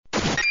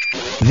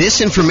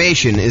This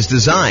information is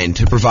designed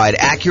to provide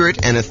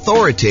accurate and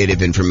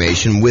authoritative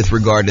information with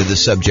regard to the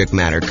subject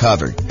matter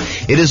covered.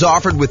 It is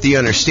offered with the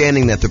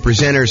understanding that the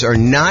presenters are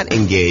not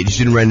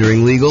engaged in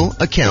rendering legal,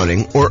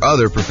 accounting, or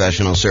other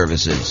professional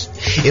services.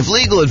 If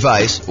legal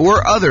advice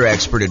or other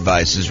expert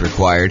advice is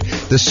required,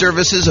 the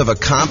services of a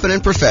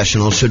competent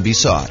professional should be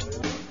sought.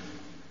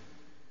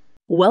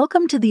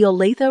 Welcome to the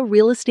Olathe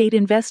Real Estate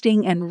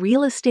Investing and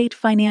Real Estate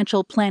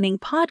Financial Planning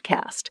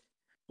podcast.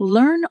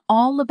 Learn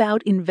all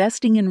about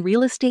investing in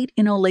real estate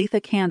in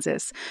Olathe,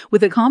 Kansas,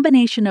 with a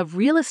combination of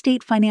real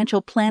estate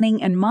financial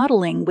planning and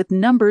modeling with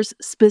numbers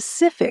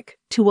specific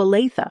to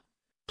Olathe,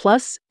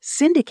 plus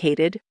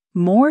syndicated,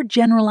 more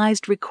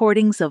generalized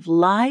recordings of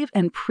live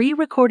and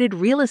pre-recorded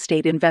real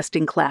estate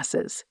investing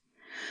classes.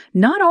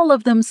 Not all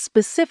of them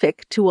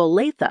specific to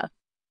Olathe.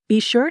 Be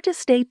sure to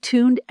stay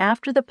tuned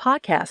after the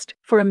podcast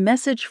for a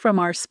message from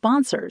our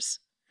sponsors.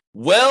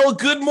 Well,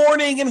 good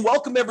morning and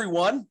welcome,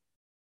 everyone.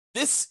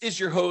 This is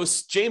your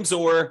host, James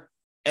Orr,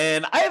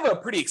 and I have a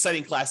pretty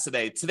exciting class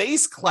today.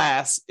 Today's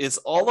class is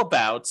all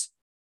about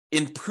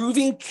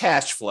improving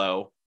cash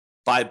flow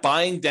by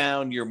buying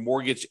down your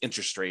mortgage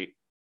interest rate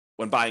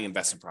when buying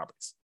investment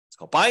properties. It's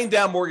called Buying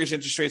Down Mortgage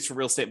Interest Rates for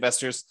Real Estate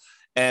Investors.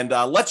 And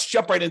let's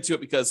jump right into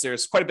it because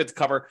there's quite a bit to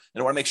cover,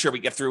 and I want to make sure we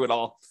get through it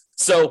all.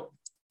 So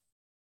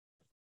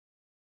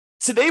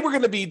today we're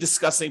going to be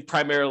discussing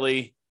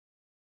primarily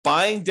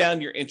buying down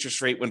your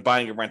interest rate when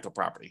buying a rental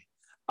property.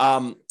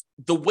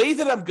 The way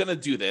that I'm going to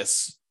do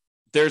this,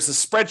 there's a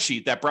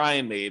spreadsheet that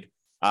Brian made,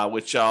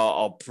 which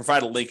I'll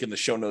provide a link in the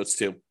show notes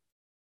to.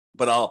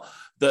 But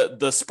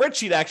the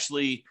spreadsheet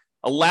actually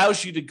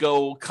allows you to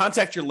go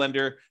contact your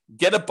lender,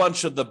 get a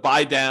bunch of the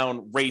buy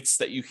down rates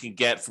that you can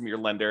get from your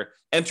lender,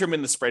 enter them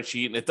in the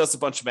spreadsheet, and it does a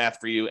bunch of math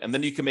for you. And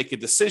then you can make a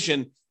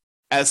decision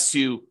as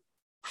to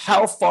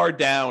how far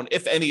down,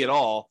 if any at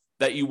all,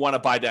 that you want to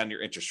buy down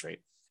your interest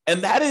rate.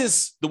 And that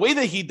is the way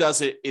that he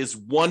does it is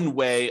one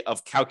way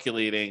of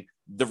calculating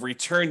the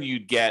return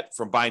you'd get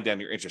from buying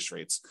down your interest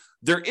rates.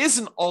 There is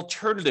an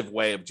alternative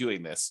way of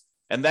doing this,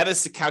 and that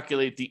is to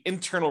calculate the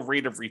internal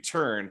rate of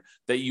return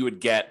that you would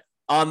get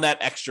on that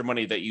extra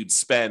money that you'd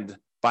spend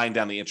buying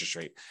down the interest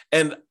rate.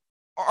 And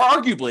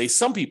arguably,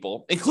 some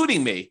people,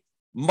 including me,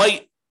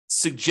 might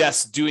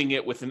suggest doing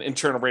it with an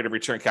internal rate of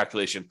return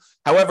calculation.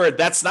 However,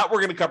 that's not what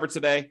we're going to cover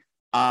today.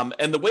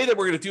 And the way that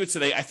we're going to do it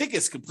today, I think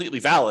is completely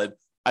valid.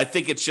 I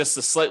think it's just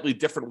a slightly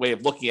different way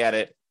of looking at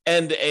it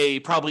and a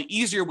probably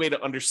easier way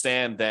to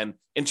understand than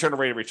internal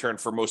rate of return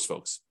for most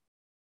folks.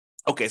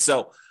 Okay,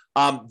 so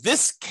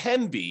this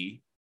can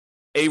be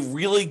a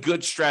really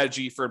good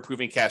strategy for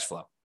improving cash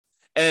flow.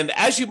 And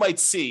as you might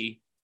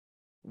see,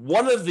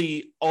 one of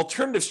the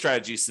alternative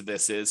strategies to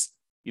this is,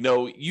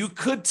 you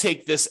could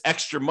take this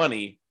extra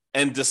money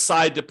and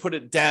decide to put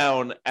it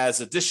down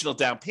as additional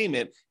down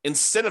payment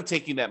instead of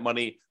taking that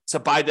money to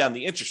buy down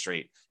the interest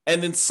rate.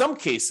 And in some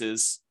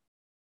cases,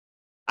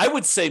 I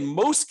would say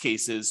most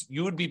cases,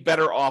 you would be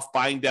better off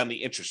buying down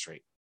the interest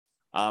rate.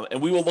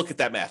 And we will look at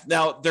that math.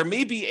 Now, there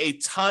may be a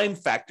time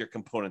factor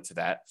component to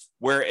that,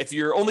 where if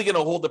you're only going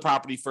to hold the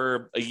property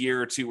for a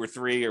year or two or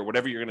three or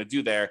whatever you're going to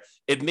do there,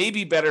 it may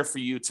be better for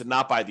you to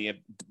not buy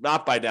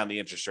down the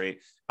interest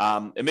rate.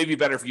 It may be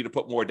better for you to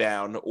put more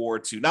down or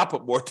to not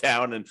put more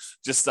down and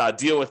just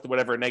deal with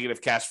whatever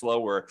negative cash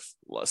flow or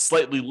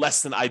slightly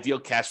less than ideal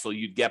cash flow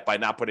you'd get by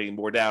not putting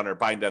more down or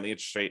buying down the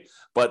interest rate.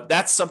 But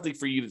that's something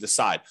for you to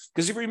decide.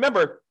 Because if you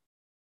remember,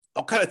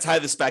 I'll kind of tie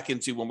this back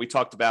into when we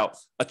talked about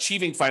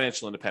achieving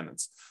financial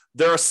independence.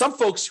 There are some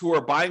folks who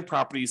are buying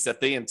properties that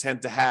they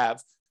intend to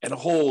have and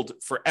hold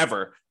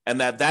forever,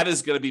 and that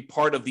is going to be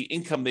part of the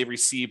income they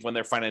receive when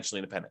they're financially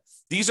independent.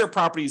 These are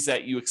properties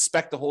that you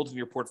expect to hold in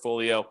your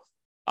portfolio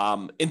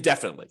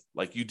indefinitely.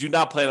 Like you do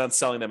not plan on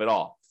selling them at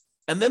all.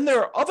 And then there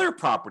are other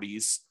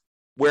properties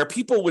where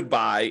people would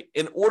buy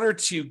in order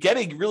to get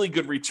a really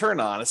good return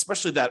on,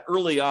 especially that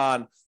early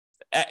on,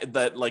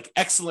 that like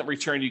excellent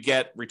return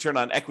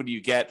on equity you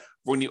get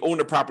when you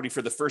own a property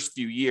for the first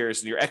few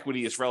years and your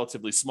equity is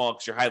relatively small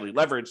because you're highly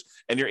leveraged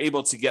and you're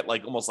able to get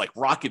like almost like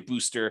rocket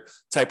booster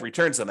type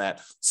returns on that.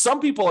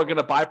 Some people are going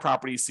to buy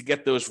properties to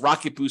get those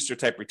rocket booster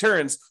type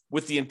returns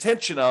with the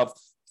intention of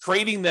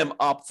trading them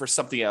up for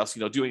something else,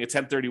 doing a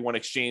 1031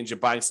 exchange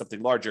and buying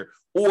something larger,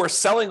 or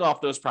selling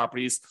off those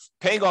properties,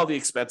 paying all the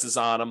expenses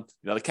on them,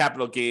 the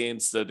capital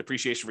gains, the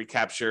depreciation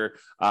recapture,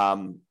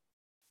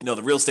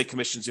 the real estate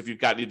commissions, if you've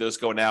got any of those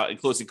going out, and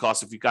closing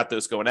costs, if you've got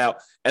those going out,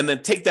 and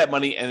then take that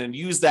money and then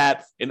use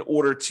that in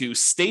order to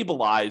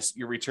stabilize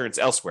your returns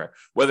elsewhere,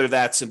 whether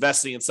that's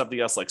investing in something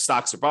else like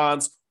stocks or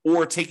bonds,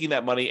 or taking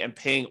that money and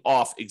paying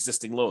off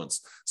existing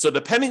loans. So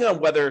depending on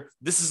whether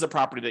this is a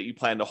property that you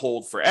plan to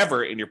hold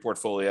forever in your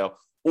portfolio,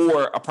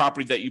 or a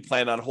property that you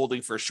plan on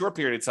holding for a short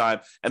period of time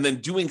and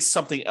then doing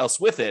something else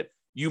with it,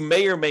 you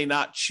may or may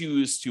not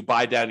choose to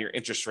buy down your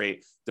interest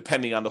rate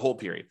depending on the hold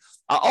period.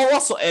 I'll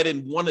also add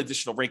in one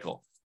additional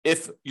wrinkle.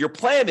 If your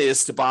plan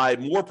is to buy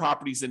more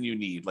properties than you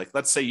need, like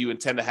let's say you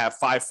intend to have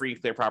 5 free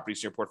and clear properties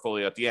in your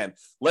portfolio at the end.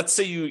 Let's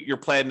say your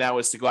plan now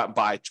is to go out and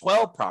buy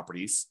 12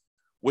 properties.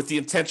 with the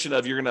intention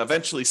of you're going to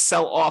eventually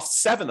sell off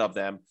 7 of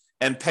them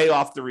and pay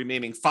off the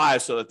remaining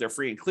 5 so that they're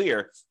free and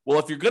clear. Well,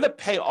 if you're going to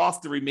pay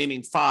off the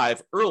remaining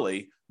 5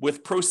 early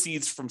with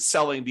proceeds from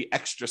selling the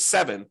extra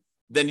 7,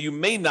 then you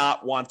may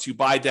not want to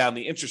buy down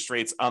the interest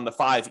rates on the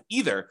 5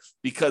 either,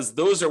 because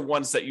those are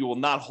ones that you will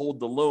not hold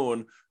the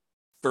loan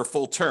for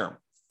full term.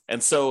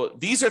 And so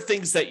these are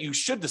things that you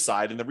should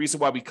decide. And the reason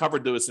why we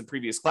covered those in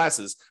previous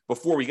classes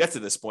before we get to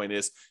this point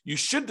is you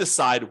should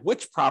decide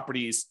which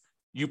properties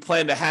you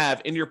plan to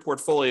have in your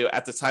portfolio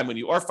at the time when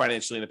you are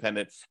financially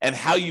independent and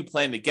how you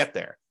plan to get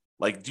there.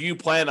 Like, do you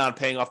plan on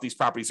paying off these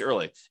properties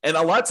early? And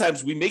a lot of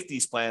times we make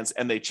these plans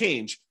and they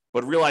change,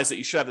 but realize that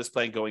you should have this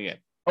plan going in.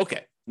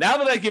 Okay, now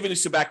that I've given you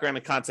some background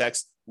and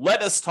context,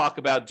 let us talk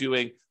about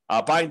doing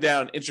buying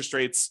down interest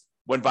rates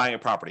when buying a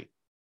property.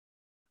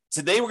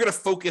 Today, we're going to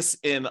focus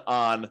in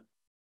on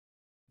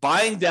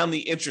buying down the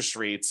interest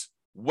rates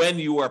when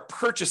you are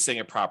purchasing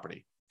a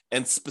property.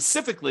 And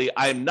specifically,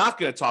 I am not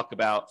going to talk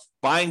about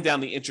buying down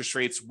the interest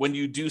rates when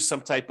you do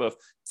some type of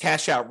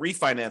cash out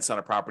refinance on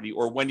a property,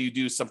 or when you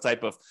do some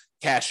type of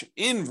cash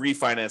in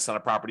refinance on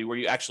a property where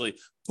you actually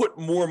put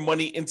more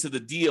money into the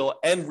deal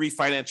and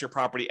refinance your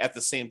property at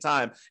the same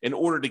time in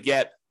order to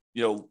get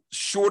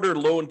shorter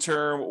loan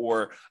term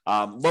or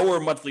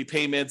lower monthly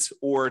payments,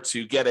 or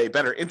to get a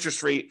better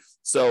interest rate.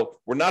 So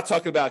we're not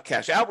talking about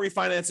cash out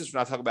refinances. We're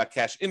not talking about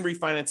cash in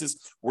refinances.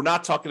 We're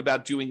not talking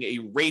about doing a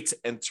rate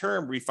and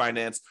term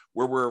refinance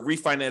where we're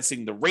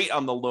refinancing the rate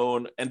on the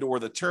loan and or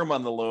the term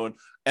on the loan.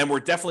 And we're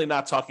definitely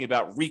not talking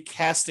about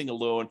recasting a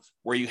loan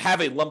where you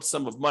have a lump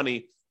sum of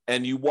money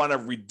and you want to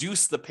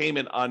reduce the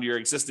payment on your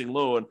existing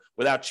loan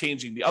without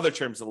changing the other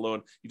terms of the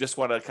loan. You just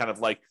want to kind of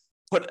like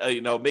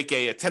make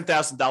a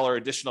 $10,000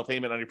 additional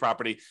payment on your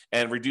property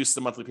and reduce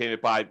the monthly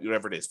payment by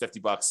whatever it is, $50,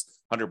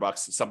 $100,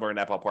 somewhere in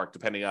that ballpark,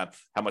 depending on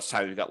how much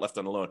time you've got left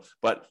on the loan.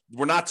 But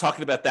we're not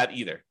talking about that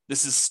either.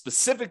 This is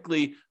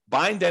specifically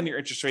buying down your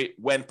interest rate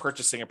when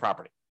purchasing a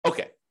property.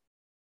 Okay.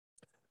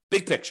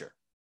 Big picture.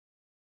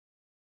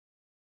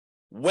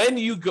 When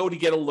you go to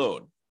get a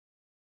loan,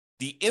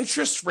 the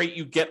interest rate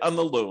you get on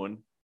the loan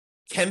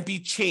can be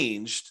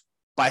changed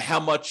by how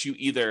much you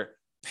either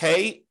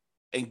pay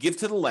and give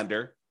to the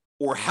lender,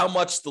 or how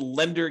much the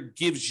lender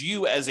gives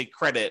you as a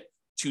credit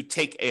to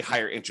take a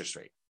higher interest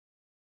rate.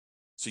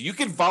 So you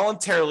can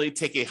voluntarily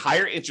take a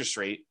higher interest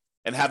rate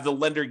and have the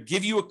lender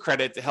give you a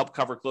credit to help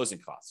cover closing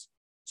costs.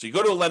 So you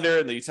go to a lender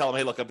and then you tell them,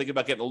 hey, look, I'm thinking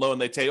about getting a loan.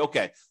 They tell you,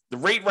 okay, the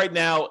rate right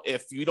now,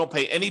 if you don't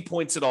pay any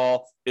points at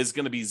all, is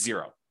going to be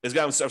 0. It's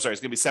going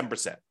to be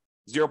 7%.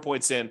 0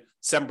 points in,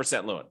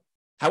 7% loan.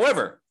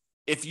 However,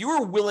 if you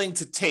are willing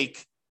to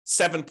take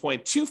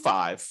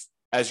 7.25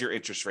 as your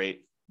interest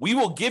rate, we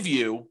will give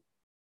you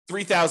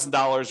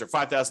 $3,000 or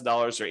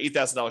 $5,000 or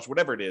 $8,000,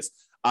 whatever it is,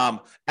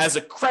 as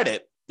a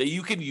credit that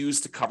you can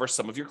use to cover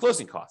some of your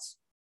closing costs.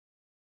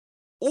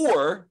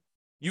 Or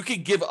you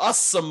can give us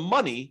some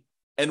money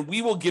and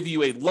we will give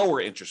you a lower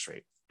interest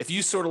rate. If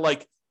you sort of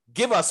like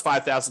give us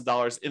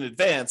 $5,000 in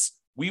advance,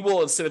 we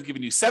will, instead of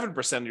giving you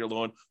 7% of your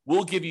loan,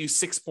 we'll give you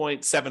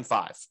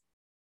 6.75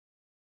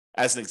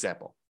 as an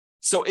example.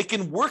 So it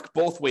can work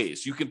both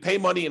ways. You can pay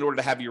money in order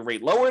to have your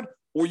rate lowered,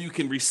 or you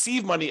can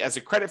receive money as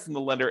a credit from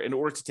the lender in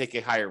order to take a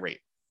higher rate.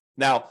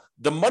 Now,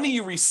 the money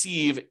you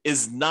receive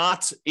is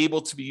not able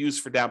to be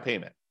used for down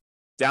payment.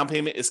 Down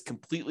payment is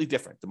completely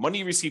different. The money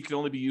you receive can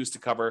only be used to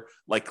cover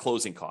like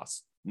closing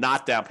costs,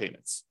 not down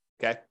payments.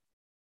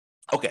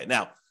 Okay.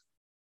 Now,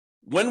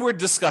 when we're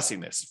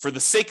discussing this, for the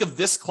sake of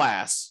this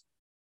class,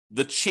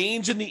 the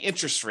change in the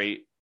interest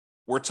rate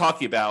we're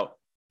talking about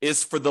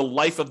is for the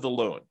life of the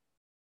loan.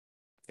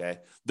 Okay.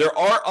 There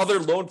are other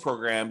loan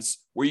programs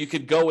where you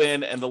could go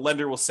in and the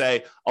lender will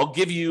say, I'll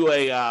give you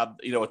a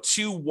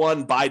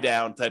 2-1 buy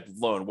down type of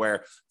loan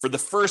where for the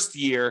first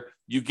year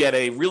you get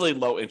a really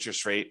low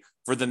interest rate.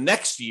 For the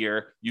next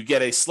year, you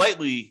get a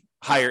slightly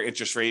higher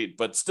interest rate,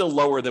 but still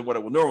lower than what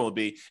it would normally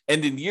be.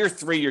 And in year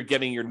 3, you're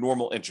getting your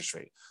normal interest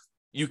rate.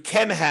 You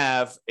can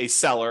have a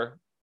seller,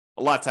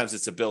 a lot of times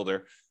it's a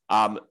builder,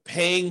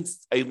 paying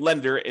a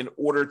lender in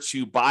order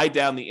to buy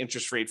down the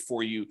interest rate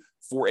for you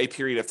for a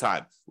period of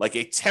time, like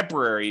a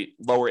temporary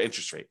lower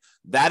interest rate.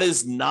 That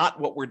is not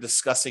what we're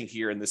discussing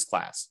here in this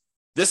class.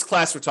 This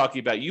class, we're talking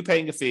about you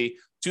paying a fee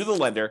to the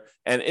lender,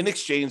 and in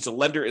exchange, the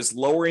lender is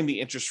lowering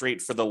the interest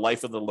rate for the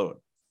life of the loan.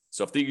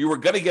 So if you were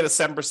going to get a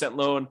 7%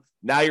 loan,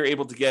 now you're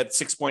able to get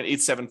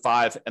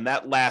 6.875, and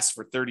that lasts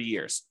for 30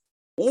 years.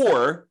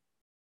 Or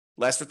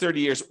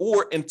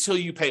until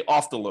you pay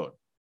off the loan.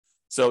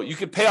 So you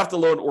can pay off the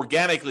loan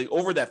organically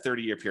over that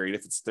 30-year period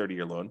if it's a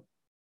 30-year loan.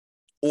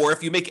 Or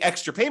if you make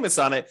extra payments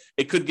on it,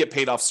 it could get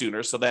paid off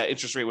sooner. So that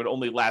interest rate would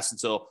only last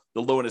until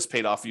the loan is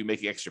paid off, you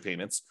making extra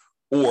payments.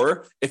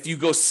 Or if you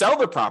go sell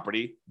the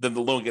property, then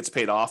the loan gets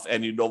paid off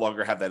and you no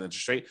longer have that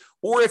interest rate.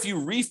 Or if you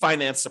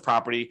refinance the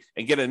property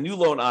and get a new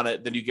loan on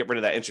it, then you get rid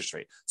of that interest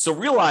rate. So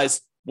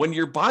realize when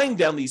you're buying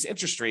down these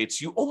interest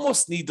rates, you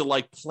almost need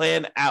to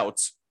plan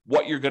out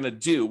what you're going to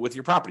do with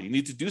your property. You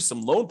need to do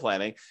some loan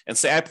planning and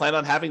say, I plan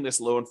on having this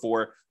loan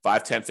for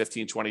 5, 10,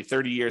 15, 20,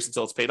 30 years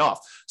until it's paid off.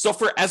 So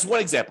as one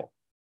example,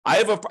 I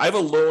have a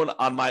loan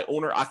on my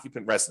owner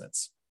occupant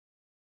residence,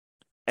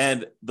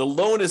 and the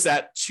loan is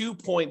at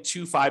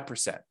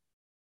 2.25%.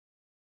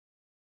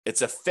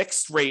 It's a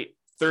fixed rate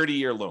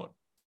 30-year loan.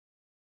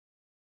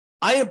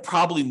 I am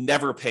probably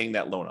never paying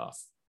that loan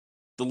off.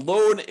 The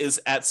loan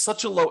is at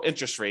such a low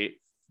interest rate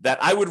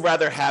that I would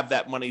rather have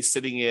that money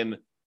sitting in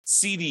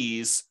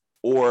CDs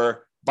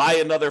or buy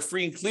another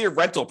free and clear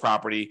rental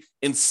property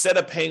instead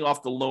of paying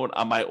off the loan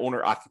on my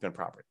owner occupant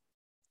property.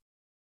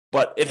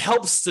 But it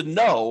helps to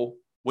know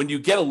when you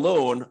get a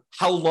loan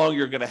how long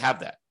you're going to have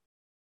that.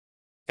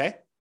 Okay.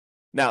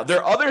 Now,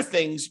 there are other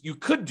things you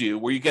could do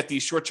where you get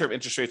these short-term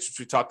interest rates, which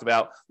we talked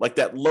about, like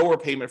that lower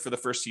payment for the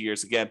first 2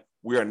 years. Again,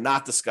 we are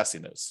not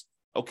discussing those.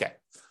 Okay.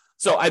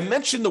 So I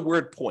mentioned the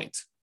word point.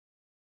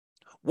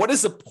 What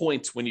is a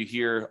point when you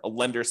hear a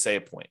lender say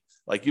a point?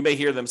 Like you may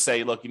hear them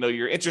say, look,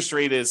 your interest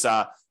rate is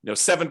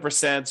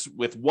 7%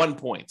 with 1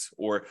 point,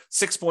 or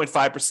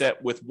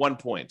 6.5% with 1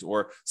 point,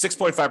 or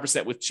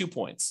 6.5% with 2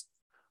 points.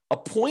 A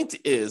point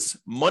is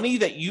money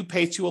that you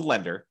pay to a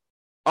lender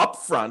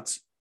upfront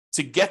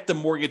to get the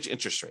mortgage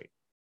interest rate.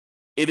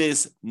 It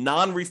is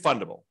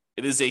non-refundable.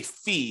 It is a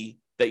fee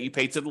that you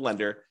pay to the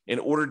lender in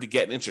order to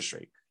get an interest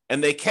rate.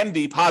 And they can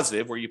be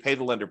positive where you pay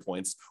the lender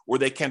points, or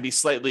they can be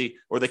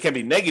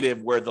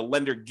negative where the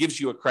lender gives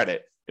you a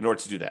credit in order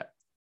to do that.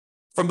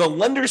 From the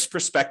lender's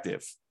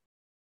perspective,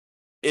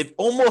 it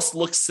almost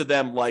looks to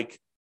them like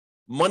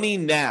money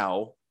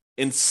now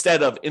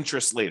instead of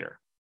interest later.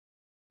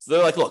 So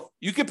they're like, look,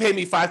 you can pay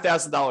me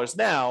 $5,000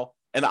 now,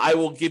 and I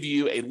will give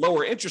you a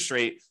lower interest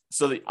rate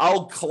so that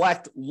I'll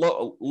collect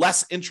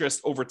less interest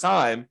over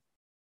time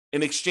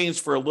in exchange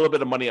for a little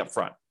bit of money up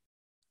front.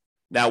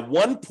 Now,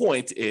 1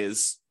 point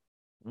is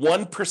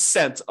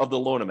 1% of the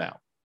loan amount.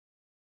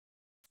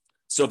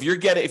 So if you're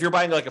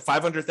buying like a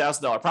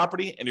 $500,000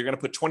 property and you're going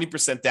to put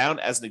 20% down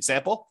as an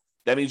example,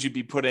 that means you'd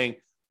be putting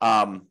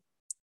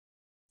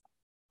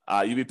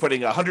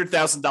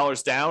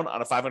 $100,000 down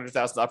on a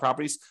 $500,000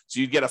 property. So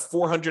you'd get a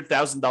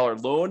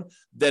 $400,000 loan.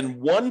 Then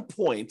 1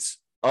 point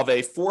of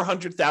a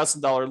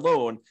 $400,000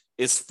 loan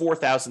is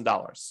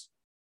 $4,000.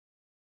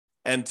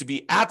 And to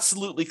be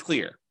absolutely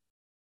clear,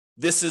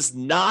 this is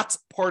not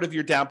part of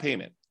your down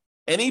payment.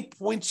 Any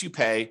points you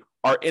pay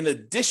are in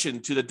addition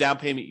to the down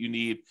payment you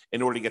need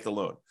in order to get the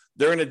loan.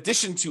 They're in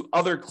addition to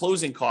other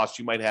closing costs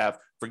you might have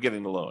for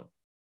getting the loan.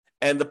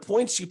 And the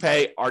points you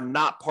pay are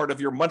not part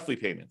of your monthly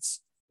payments.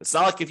 It's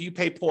not like if you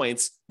pay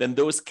points, then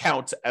those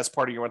count as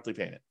part of your monthly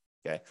payment.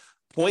 Okay.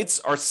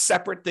 Points are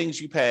separate things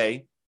you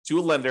pay to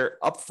a lender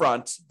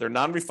upfront. They're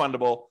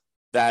non-refundable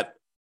that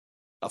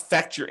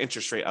affect your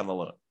interest rate on the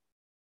loan.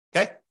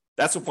 Okay.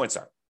 That's what points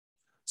are.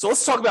 So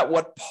let's talk about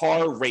what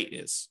par rate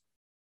is.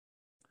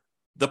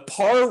 The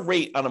par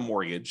rate on a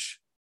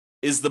mortgage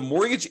is the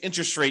mortgage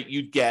interest rate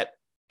you'd get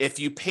if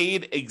you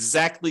paid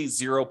exactly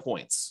 0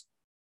 points.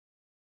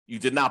 You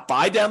did not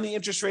buy down the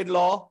interest rate at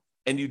all,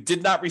 and you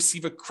did not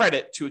receive a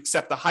credit to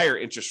accept a higher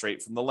interest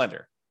rate from the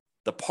lender.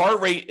 The par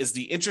rate is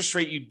the interest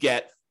rate you'd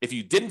get if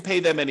you didn't pay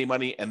them any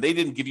money and they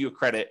didn't give you a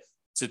credit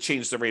to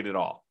change the rate at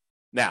all.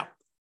 Now,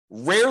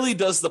 rarely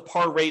does the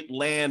par rate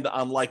land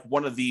on like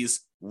one of these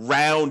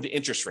round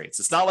interest rates.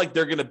 It's not like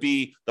they're going to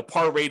be the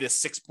par rate is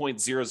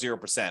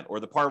 6.00% or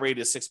the par rate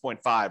is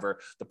 6.5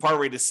 or the par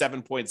rate is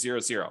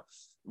 7.00.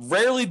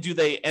 Rarely do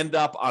they end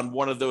up on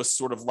one of those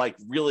sort of like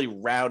really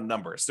round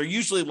numbers. They're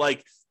usually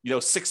like,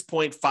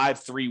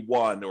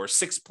 6.531 or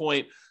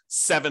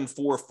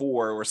 6.744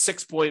 or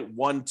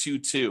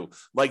 6.122.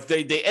 Like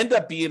they end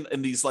up being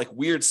in these like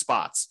weird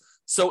spots.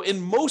 So in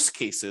most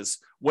cases,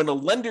 when a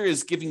lender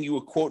is giving you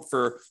a quote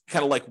for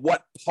kind of like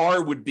what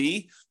par would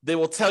be, they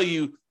will tell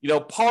you,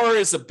 par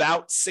is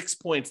about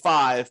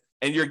 6.5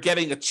 and you're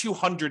getting a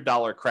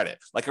 $200 credit,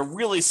 like a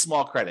really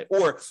small credit.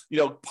 Or,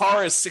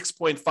 par is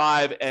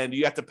 6.5 and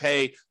you have to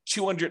pay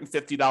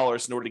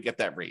 $250 in order to get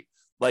that rate.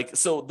 Like,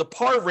 so the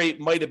par rate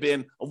might have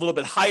been a little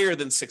bit higher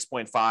than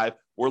 6.5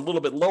 or a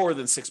little bit lower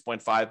than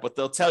 6.5, but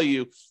they'll tell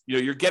you,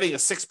 you're getting a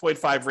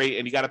 6.5 rate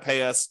and you got to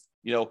pay us,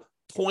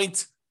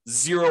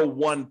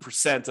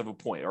 0.01% of a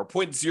point or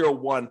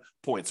 0.01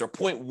 points or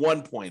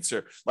 0.1 points,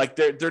 or like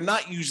they're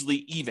not usually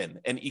even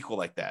and equal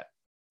like that.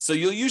 So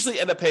you'll usually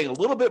end up paying a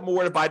little bit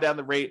more to buy down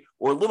the rate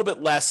or a little bit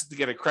less to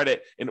get a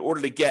credit in order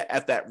to get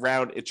at that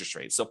round interest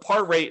rate. So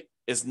par rate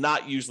is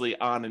not usually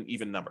on an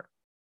even number.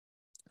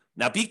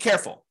 Now be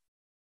careful.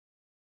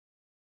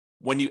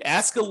 When you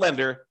ask a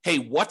lender, hey,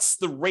 what's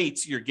the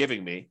rate you're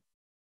giving me?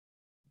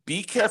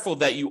 Be careful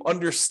that you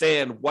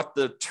understand what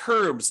the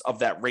terms of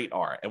that rate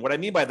are. And what I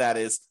mean by that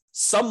is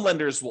some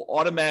lenders will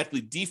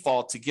automatically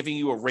default to giving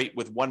you a rate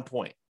with 1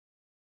 point.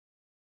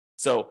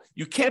 So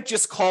you can't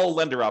just call a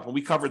lender up, and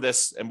we cover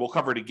this, and we'll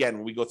cover it again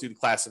when we go through the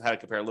class on how to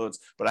compare loans,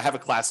 but I have a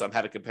class on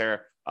how to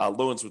compare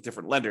loans with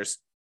different lenders.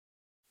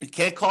 You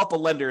can't call up a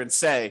lender and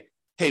say,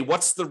 hey,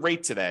 what's the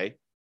rate today?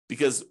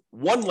 Because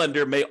one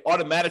lender may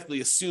automatically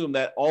assume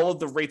that all of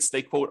the rates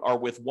they quote are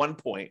with 1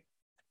 point,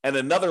 and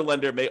another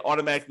lender may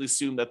automatically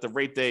assume that the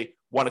rate they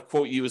want to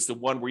quote you is the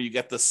one where you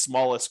get the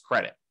smallest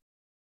credit.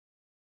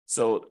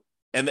 So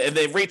And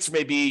the rates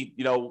may be,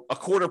 a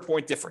quarter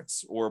point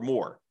difference or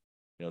more,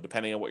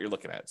 depending on what you're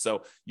looking at.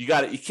 So you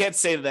can't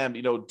say to them,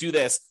 do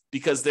this,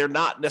 because they're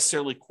not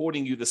necessarily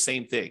quoting you the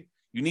same thing.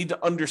 You need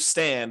to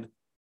understand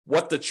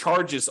what the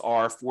charges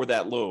are for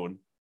that loan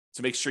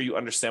to make sure you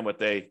understand what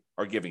they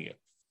are giving you.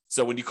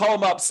 So when you call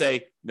them up,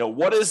 say,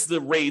 what is the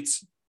rate?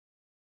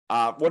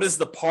 What is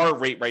the par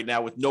rate right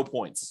now with no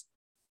points?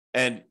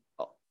 And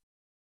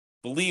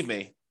believe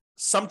me,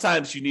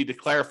 sometimes you need to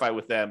clarify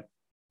with them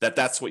that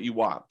that's what you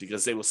want,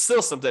 because they will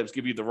still sometimes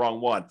give you the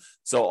wrong one.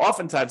 So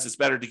oftentimes it's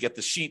better to get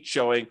the sheet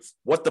showing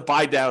what the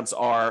buy downs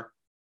are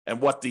and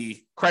what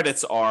the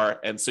credits are.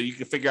 And so you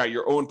can figure out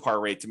your own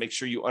par rate to make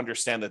sure you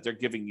understand that they're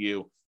giving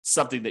you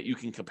something that you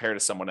can compare to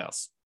someone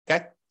else.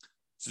 Okay.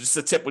 So just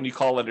a tip when you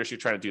call lenders, you're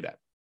trying to do that.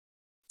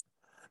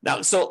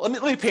 Now, so let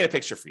me paint a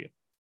picture for you.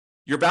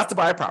 You're about to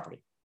buy a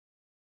property.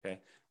 Okay.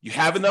 You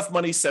have enough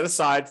money set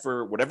aside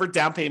for whatever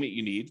down payment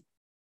you need.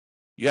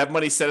 You have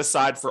money set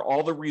aside for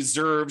all the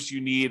reserves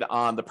you need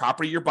on the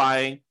property you're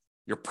buying,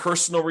 your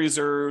personal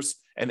reserves,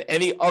 and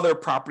any other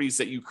properties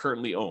that you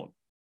currently own.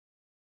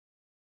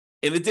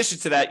 In addition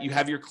to that, you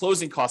have your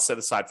closing costs set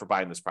aside for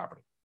buying this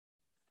property.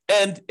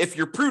 And if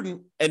you're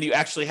prudent and you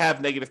actually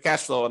have negative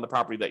cash flow on the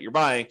property that you're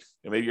buying,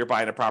 and maybe you're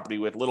buying a property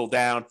with little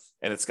down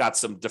and it's got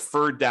some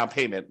deferred down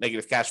payment,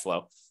 negative cash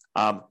flow,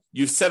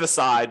 you've set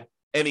aside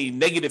any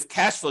negative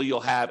cash flow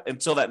you'll have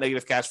until that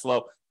negative cash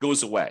flow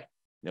goes away.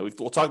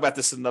 We'll talk about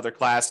this in another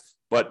class,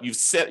 but you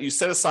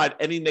set aside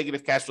any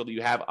negative cash flow that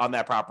you have on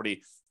that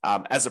property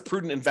as a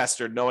prudent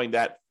investor, knowing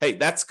that, hey,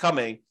 that's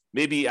coming.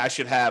 Maybe I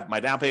should have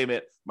my down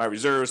payment, my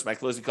reserves, my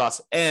closing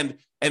costs, and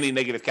any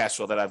negative cash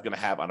flow that I'm going to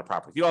have on a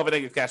property. If you don't have a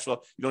negative cash flow,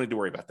 you don't need to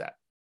worry about that.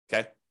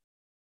 Okay.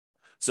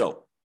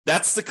 So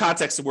that's the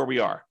context of where we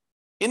are.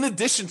 In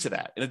addition to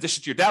that, in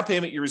addition to your down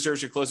payment, your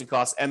reserves, your closing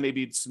costs, and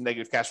maybe some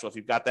negative cash flow, if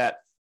you've got that,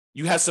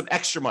 you have some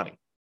extra money.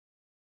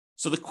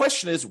 So the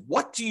question is,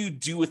 what do you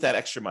do with that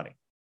extra money?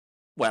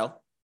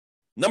 Well,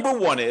 number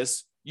one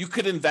is you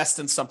could invest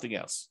in something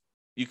else.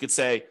 You could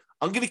say,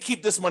 I'm going to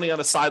keep this money on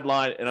the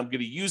sideline and I'm going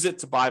to use it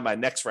to buy my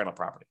next rental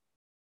property,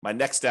 my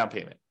next down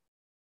payment,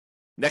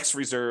 next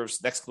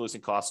reserves, next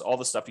closing costs, all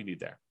the stuff you need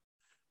there.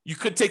 You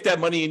could take that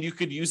money and you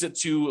could use it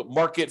to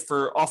market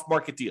for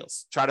off-market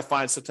deals. Try to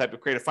find some type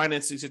of creative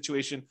financing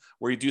situation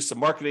where you do some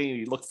marketing and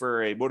you look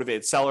for a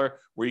motivated seller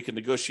where you can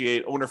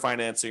negotiate owner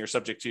financing or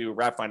subject to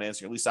wrap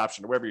financing or lease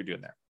option or whatever you're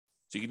doing there.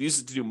 So you can use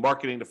it to do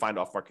marketing to find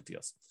off-market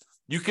deals.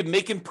 You can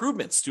make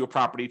improvements to a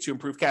property to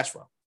improve cash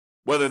flow,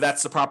 whether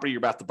that's the property you're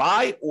about to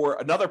buy or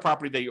another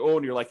property that you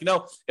own. You're like,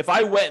 if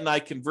I went and I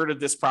converted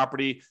this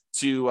property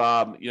to,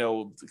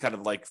 kind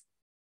of like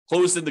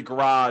closed in the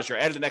garage or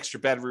added an extra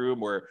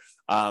bedroom or,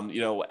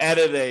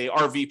 added a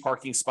RV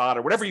parking spot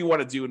or whatever you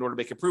want to do in order to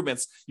make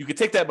improvements, you could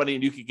take that money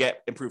and you could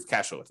get improved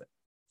cash flow with it.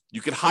 You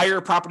could hire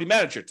a property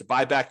manager to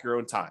buy back your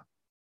own time.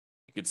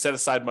 You could set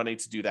aside money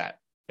to do that.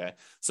 Okay.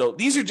 So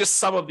these are just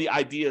some of the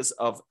ideas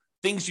of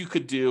things you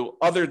could do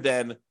other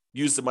than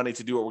use the money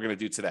to do what we're going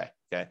to do today.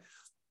 Okay.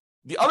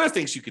 The other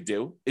things you could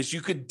do is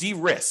you could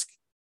de-risk.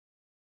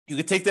 You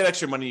could take that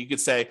extra money. You could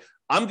say,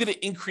 I'm going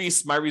to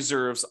increase my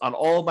reserves on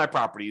all of my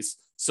properties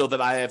so that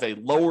I have a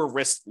lower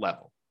risk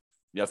level.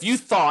 If you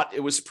thought it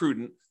was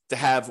prudent to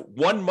have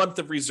 1 month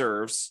of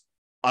reserves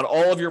on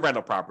all of your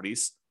rental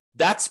properties,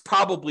 that's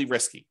probably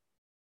risky.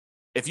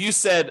 If you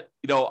said,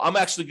 I'm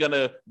actually going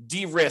to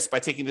de-risk by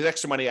taking the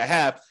extra money I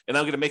have, and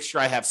I'm going to make sure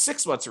I have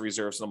 6 months of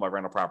reserves on my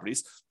rental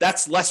properties,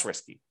 that's less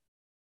risky.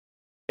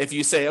 If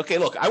you say, okay,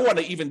 look, I want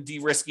to even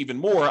de-risk even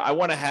more. I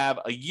want to have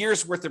a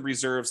year's worth of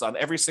reserves on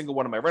every single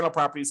one of my rental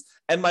properties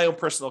and my own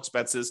personal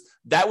expenses.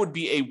 That would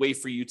be a way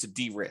for you to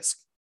de-risk.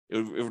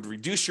 It would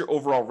reduce your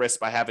overall risk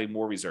by having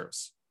more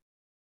reserves.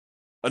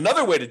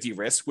 Another way to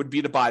de-risk would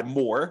be to buy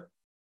more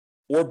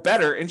or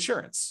better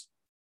insurance.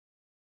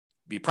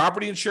 Be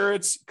property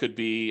insurance, could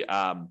be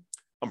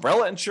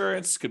umbrella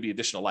insurance, could be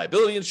additional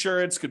liability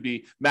insurance, could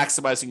be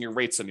maximizing your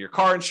rates on your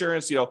car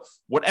insurance,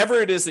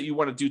 whatever it is that you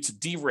want to do to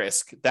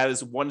de-risk, that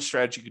is one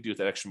strategy you could do with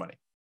that extra money.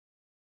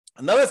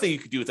 Another thing you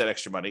could do with that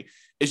extra money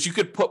is you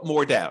could put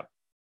more down.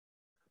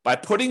 By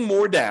putting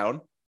more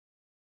down,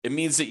 it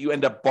means that you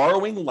end up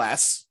borrowing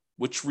less,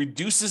 which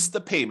reduces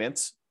the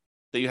payment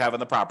that you have on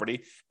the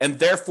property and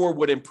therefore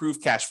would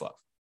improve cash flow.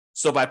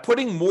 So by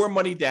putting more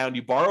money down,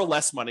 you borrow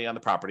less money on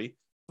the property,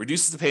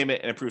 reduces the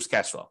payment and improves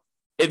cash flow.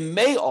 It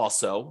may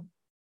also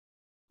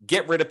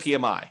get rid of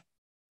PMI.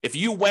 If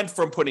you went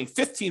from putting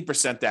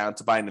 15% down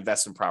to buy an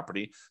investment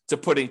property to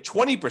putting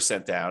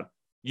 20% down,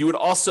 you would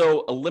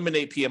also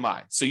eliminate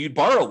PMI. So you'd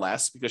borrow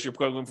less because you're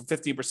going from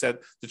 15%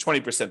 to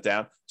 20%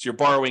 down. So you're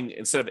borrowing,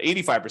 instead of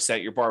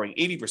 85%, you're borrowing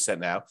 80%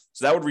 now.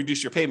 So that would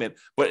reduce your payment.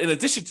 But in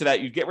addition to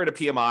that, you get rid of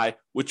PMI,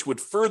 which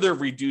would further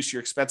reduce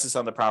your expenses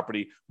on the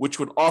property, which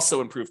would also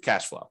improve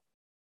cash flow.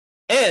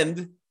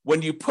 And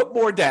when you put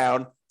more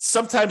down,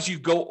 sometimes you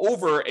go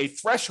over a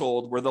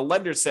threshold where the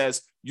lender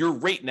says your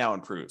rate now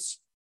improves.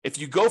 If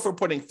you go from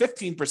putting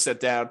 15%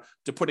 down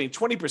to putting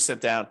 20%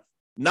 down,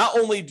 not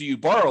only do you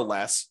borrow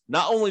less,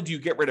 not only do you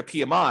get rid of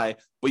PMI,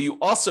 but you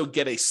also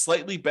get a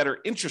slightly better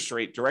interest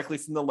rate directly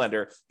from the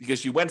lender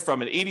because you went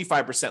from an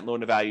 85% loan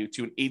to value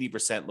to an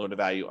 80% loan to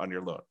value on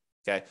your loan.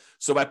 Okay.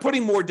 So by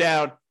putting more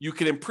down, you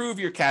can improve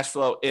your cash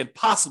flow in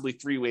possibly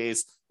 3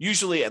 ways,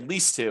 usually at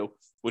least 2,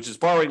 which is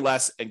borrowing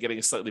less and getting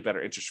a slightly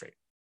better interest rate.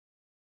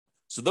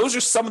 So those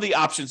are some of the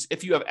options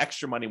if you have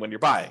extra money when you're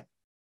buying.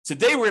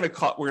 Today, we're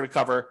going to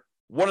cover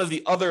one of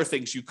the other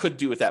things you could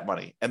do with that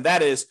money, and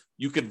that is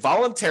you could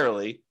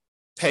voluntarily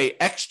pay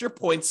extra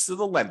points to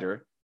the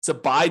lender to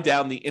buy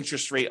down the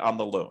interest rate on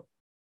the loan.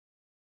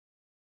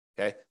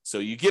 Okay, so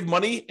you give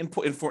money in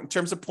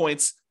terms of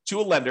points to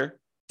a lender.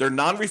 They're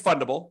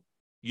non-refundable.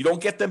 You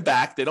don't get them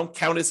back. They don't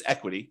count as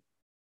equity,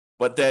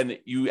 but then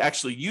you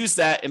actually use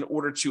that in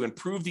order to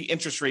improve the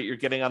interest rate you're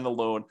getting on the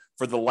loan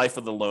for the life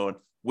of the loan,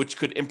 which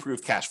could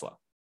improve cash flow.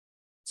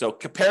 So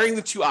comparing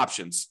the two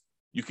options,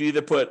 you can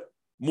either put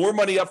more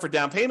money up for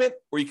down payment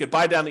or you could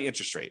buy down the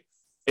interest rate.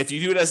 If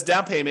you do it as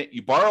down payment,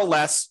 you borrow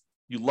less,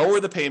 you lower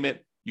the payment,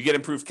 you get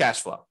improved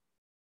cash flow.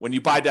 When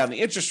you buy down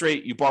the interest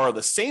rate, you borrow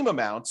the same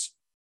amounts,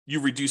 you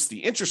reduce the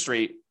interest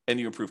rate, and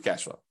you improve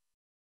cash flow.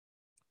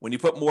 When you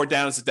put more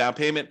down as a down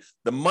payment,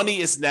 the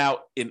money is now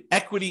in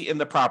equity in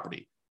the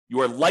property.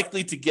 You are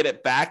likely to get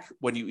it back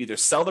when you either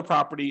sell the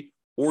property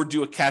or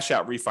do a cash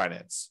out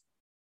refinance.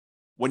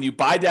 When you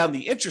buy down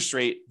the interest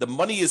rate, the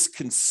money is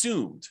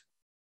consumed.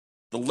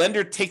 The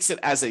lender takes it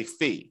as a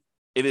fee.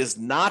 It is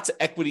not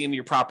equity in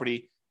your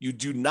property. You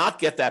do not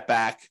get that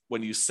back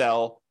when you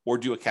sell or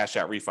do a cash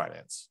out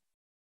refinance.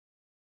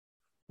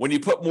 When you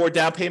put more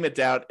down payment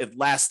down, it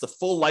lasts the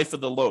full life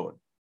of the loan,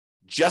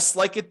 just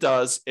like it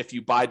does if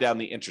you buy down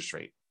the interest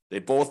rate. They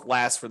both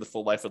last for the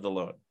full life of the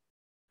loan.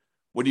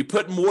 When you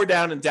put more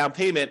down in down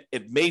payment,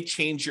 it may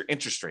change your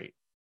interest rate.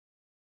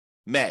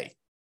 May.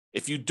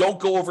 If you don't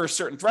go over a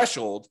certain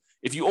threshold,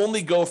 if you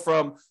only go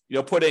from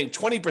putting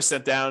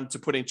 20% down to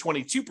putting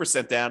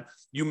 22% down,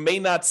 you may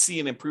not see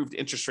an improved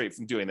interest rate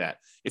from doing that.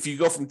 If you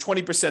go from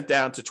 20%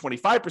 down to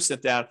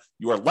 25% down,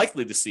 you are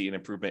likely to see an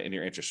improvement in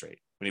your interest rate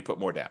when you put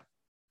more down.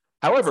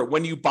 However,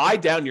 when you buy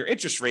down your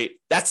interest rate,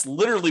 that's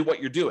literally what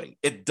you're doing.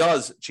 It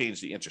does change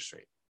the interest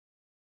rate.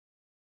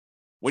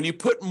 When you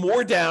put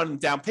more down in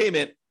down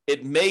payment,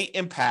 it may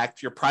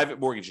impact your private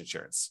mortgage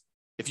insurance.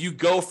 If you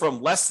go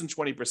from less than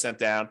 20%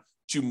 down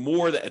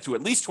to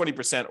at least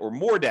 20% or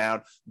more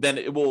down, then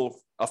it will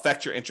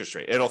affect your interest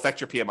rate. It'll affect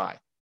your PMI.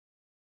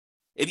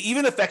 It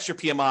even affects your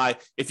PMI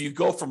if you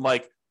go from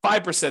like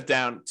 5%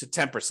 down to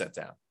 10%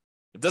 down.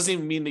 It doesn't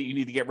even mean that you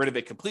need to get rid of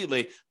it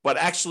completely, but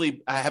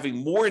actually having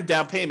more in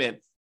down payment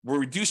will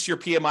reduce your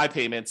PMI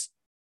payments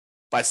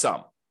by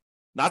some,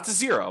 not to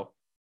zero.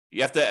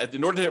 You have to,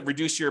 in order to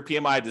reduce your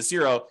PMI to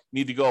zero,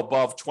 you need to go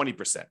above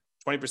 20%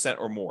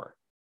 or more.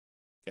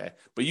 Okay,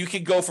 but you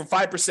can go from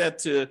 5%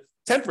 to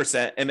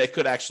 10%, and it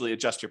could actually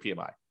adjust your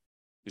PMI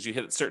because you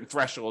hit certain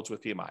thresholds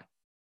with PMI.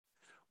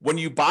 When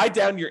you buy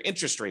down your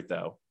interest rate,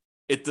 though,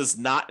 it does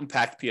not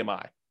impact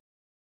PMI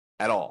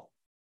at all.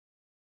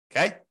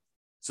 Okay,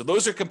 so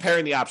those are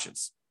comparing the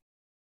options.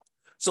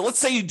 So let's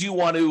say you do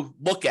want to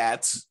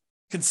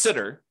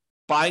consider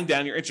buying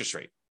down your interest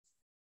rate.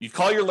 You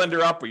call your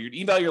lender up or you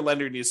email your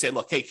lender and you say,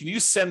 look, hey, can you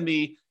send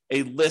me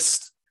a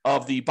list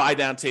of the buy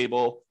down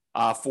table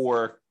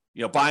for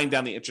buying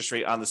down the interest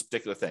rate on this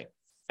particular thing?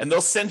 And they'll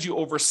send you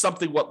over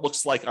something what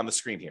looks like on the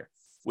screen here,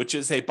 which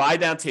is a buy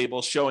down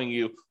table showing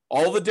you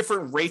all the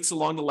different rates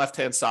along the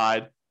left-hand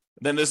side.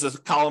 Then there's a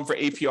column for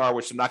APR,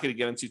 which I'm not going to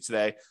get into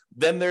today.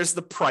 Then there's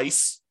the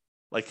price,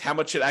 like how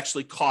much it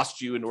actually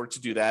cost you in order to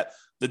do that.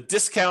 The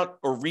discount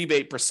or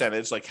rebate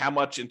percentage, like how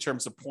much in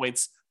terms of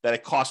points that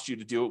it costs you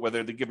to do it,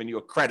 whether they're giving you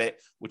a credit,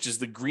 which is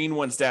the green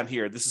ones down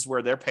here. This is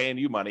where they're paying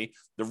you money.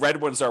 The red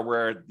ones are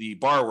where the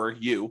borrower,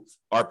 you,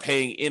 are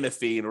paying in a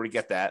fee in order to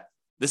get that.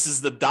 This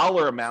is the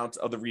dollar amount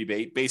of the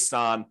rebate based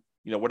on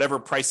whatever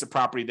price of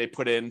property they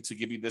put in to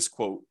give you this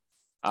quote,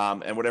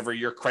 and whatever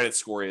your credit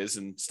score is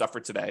and stuff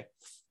for today.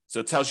 So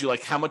it tells you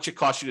like how much it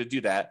costs you to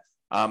do that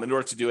in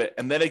order to do it.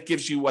 And then it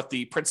gives you what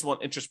the principal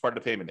and interest part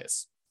of the payment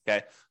is.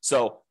 Okay.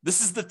 So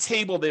this is the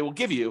table they will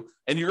give you.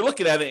 And you're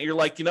looking at it and you're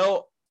like,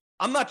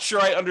 I'm not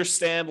sure I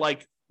understand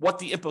like what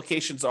the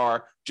implications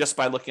are just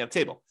by looking at the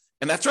table.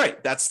 And that's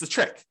right. That's the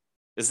trick,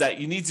 is that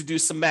you need to do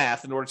some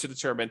math in order to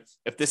determine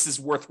if this is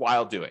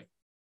worthwhile doing.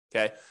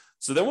 Okay.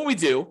 So then what we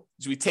do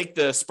is we take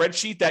the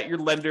spreadsheet that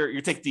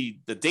you take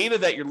the data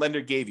that your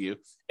lender gave you,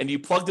 and you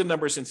plug the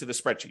numbers into the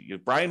spreadsheet. You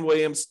have Brian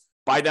Williams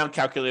buy down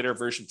calculator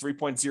version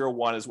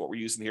 3.01 is what we're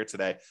using here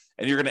today.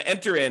 And you're going to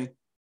enter in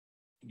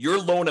your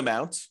loan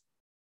amount,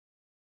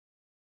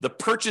 the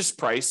purchase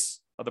price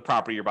of the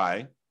property you're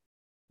buying,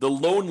 the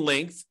loan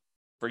length,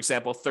 for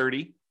example,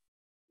 30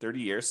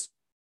 years,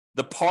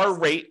 the par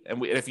rate.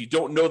 And if you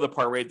don't know the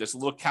par rate, there's a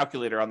little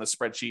calculator on the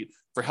spreadsheet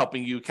for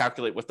helping you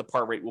calculate what the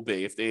par rate will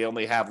be. If they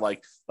only have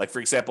like for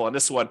example, on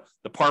this one,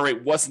 the par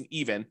rate wasn't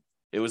even.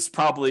 It was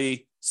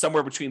probably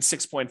somewhere between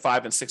 6.5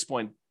 and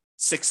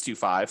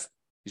 6.625.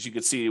 As you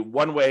can see,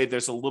 one way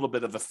there's a little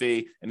bit of a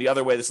fee, and the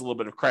other way there's a little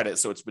bit of credit.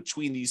 So it's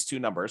between these two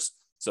numbers.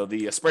 So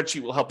the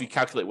spreadsheet will help you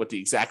calculate what the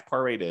exact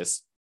par rate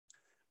is.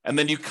 And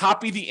then you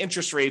copy the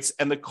interest rates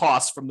and the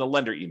costs from the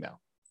lender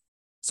email.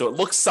 So it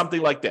looks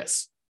something like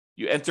this.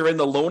 You enter in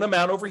the loan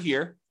amount over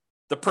here,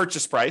 the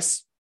purchase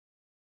price,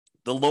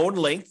 the loan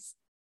length,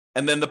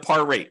 and then the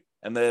par rate.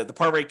 And the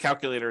par rate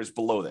calculator is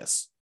below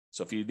this.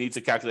 So if you need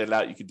to calculate it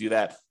out, you can do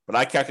that. But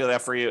I calculate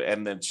that for you,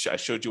 and then I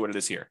showed you what it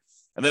is here.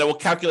 And then it will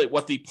calculate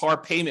what the par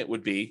payment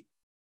would be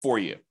for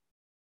you.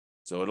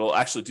 So it'll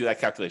actually do that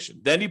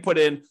calculation. Then you put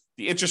in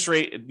the interest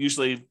rate. It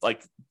usually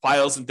like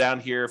files them down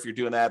here if you're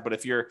doing that. But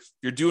if you're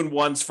doing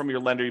ones from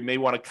your lender, you may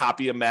want to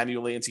copy them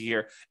manually into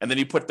here. And then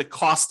you put the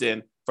cost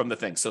in from the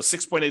thing. So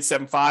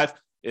 6.875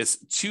 is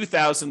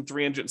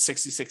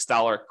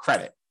 $2,366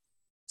 credit.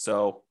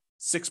 So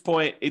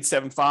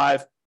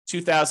 6.875,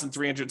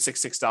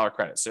 $2,366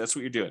 credit. So that's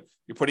what you're doing.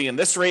 You're putting in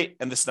this rate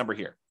and this number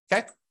here.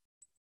 Okay.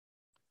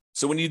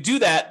 So when you do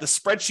that, the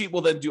spreadsheet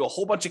will then do a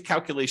whole bunch of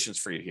calculations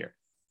for you here.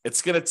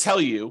 It's going to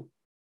tell you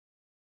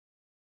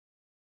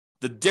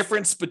the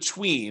difference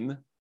between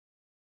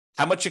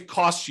how much it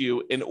costs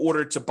you in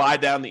order to buy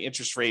down the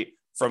interest rate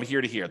from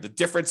here to here, the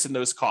difference in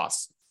those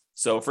costs.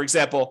 So for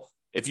example,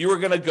 if you were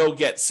going to go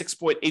get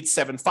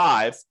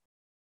 6.875,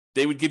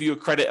 they would give you a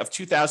credit of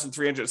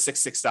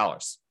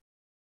 $2,366.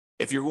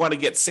 If you want to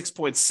get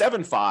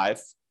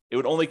 6.75, it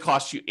would only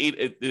cost you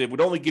it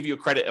would only give you a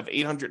credit of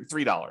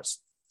 $803.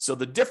 So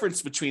the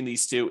difference between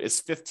these two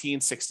is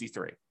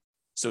 $1,563.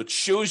 So it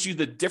shows you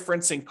the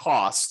difference in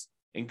cost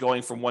in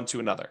going from one to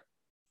another.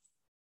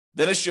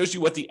 Then it shows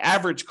you what the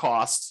average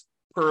cost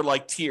per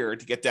like tier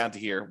to get down to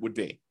here would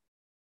be.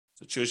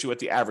 So it shows you what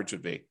the average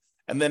would be.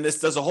 And then this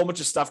does a whole bunch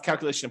of stuff,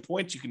 calculation of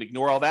points. You can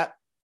ignore all that.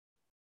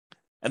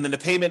 And then the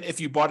payment if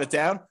you bought it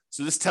down.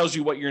 So this tells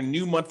you what your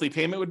new monthly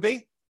payment would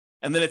be.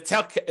 And then it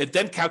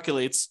then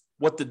calculates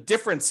what the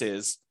difference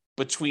is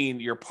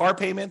between your par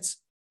payments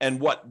and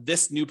what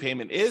this new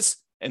payment is,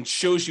 and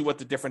shows you what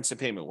the difference in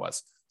payment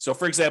was. So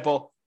for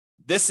example,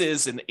 this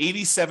is an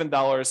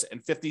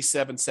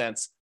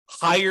 $87.57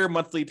 higher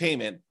monthly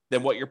payment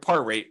than what your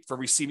par rate for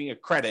receiving a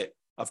credit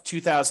of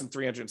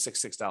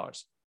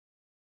 $2,366.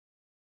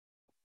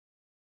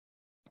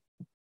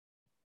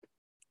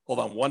 Hold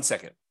on one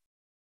second.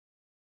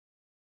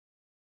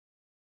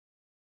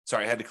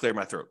 Sorry, I had to clear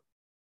my throat.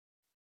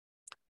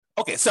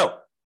 Okay, so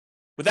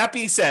with that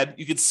being said,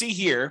 you can see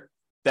here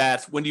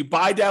that when you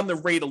buy down the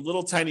rate a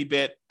little tiny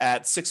bit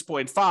at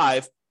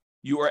 6.5,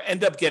 you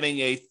end up getting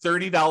a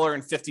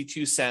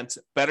 $30.52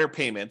 better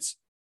payment,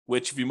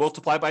 which if you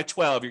multiply by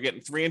 12, you're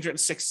getting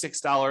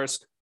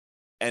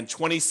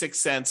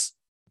 $366.26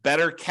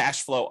 better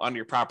cash flow on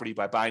your property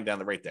by buying down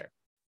the rate there.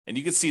 And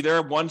you can see there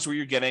are ones where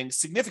you're getting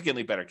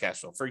significantly better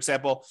cash flow. For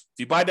example, if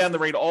you buy down the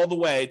rate all the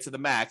way to the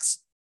max,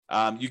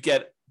 you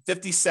get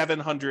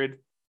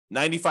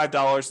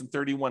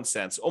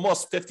 $5,795.31,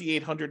 almost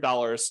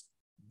 $5,800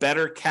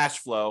 better cash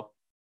flow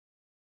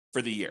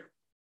for the year.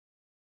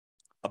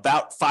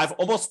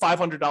 Almost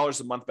 $500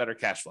 a month better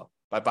cash flow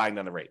by buying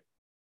down the rate.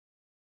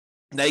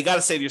 Now you got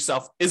to say to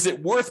yourself, is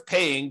it worth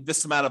paying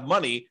this amount of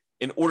money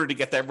in order to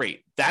get that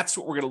rate? That's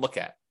what we're going to look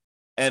at.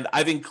 And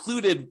I've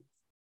included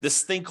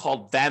this thing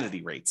called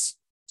vanity rates.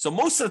 So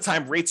most of the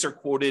time rates are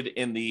quoted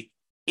in the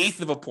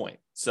eighth of a point.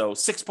 So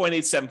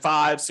 6.875,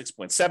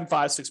 6.75,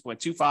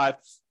 6.25.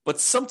 But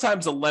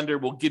sometimes a lender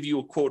will give you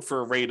a quote for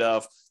a rate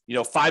of,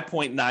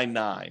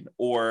 5.99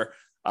 or,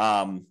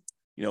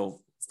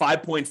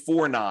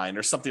 5.49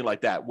 or something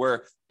like that,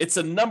 where it's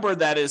a number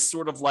that is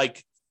sort of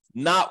like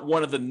not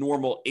one of the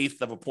normal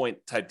eighth of a point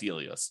type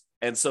deals.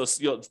 And so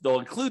they'll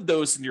include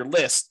those in your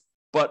list,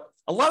 but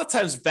a lot of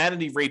times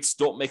vanity rates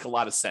don't make a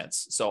lot of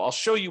sense. So I'll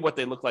show you what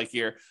they look like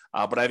here,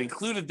 but I've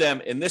included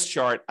them in this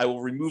chart. I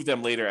will remove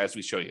them later as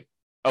we show you.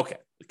 Okay,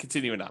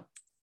 continuing on.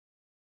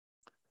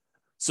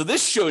 So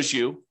this shows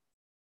you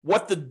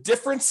what the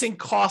difference in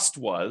cost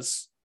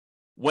was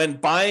when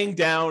buying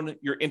down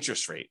your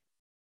interest rate.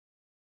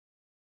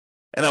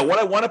 And what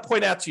I want to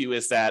point out to you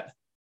is that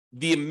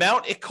the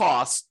amount it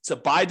costs to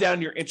buy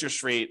down your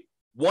interest rate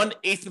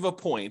 1/8 of a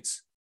point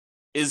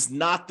is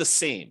not the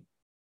same.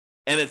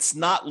 And it's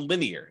not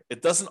linear.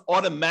 It doesn't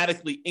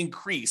automatically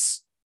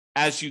increase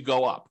as you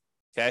go up.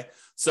 Okay.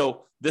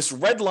 So this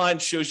red line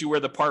shows you where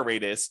the par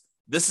rate is.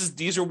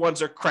 These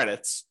are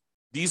credits.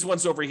 These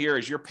ones over here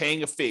is you're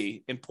paying a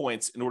fee in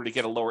points in order to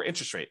get a lower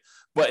interest rate.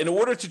 But in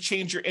order to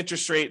change your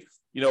interest rate,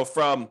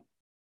 from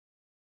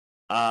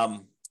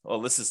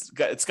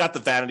it's got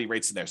the vanity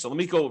rates in there. So let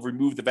me go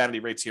remove the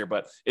vanity rates here,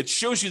 but it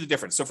shows you the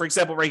difference. So for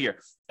example, right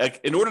here,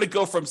 in order to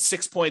go from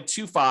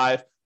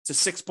 6.25 to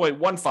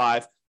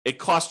 6.15, it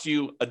costs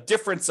you a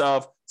difference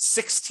of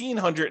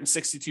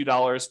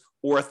 $1,662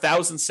 or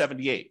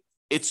 $1,078.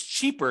 It's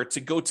cheaper to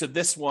go to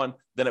this one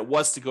than it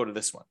was to go to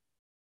this one.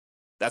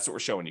 That's what we're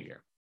showing you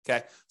here.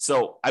 Okay.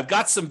 So I've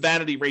got some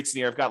vanity rates in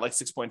here. I've got like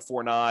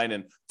 6.49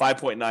 and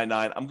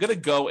 5.99. I'm going to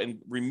go and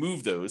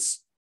remove those.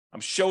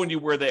 I'm showing you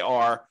where they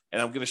are,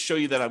 and I'm going to show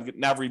you that I'm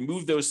now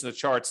remove those in the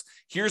charts.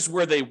 Here's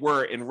where they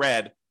were in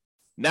red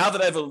Now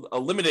that I've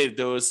eliminated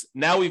those,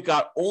 now we've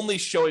got only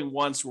showing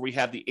ones where we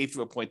have the eighth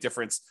of a point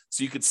difference.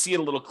 So you could see it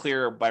a little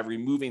clearer by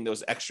removing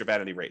those extra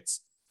vanity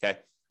rates. Okay.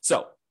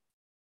 So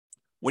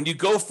when you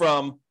go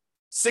from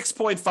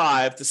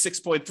 6.5 to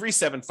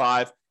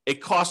 6.375,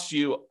 it costs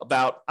you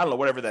about, I don't know,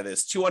 whatever that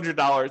is, $200,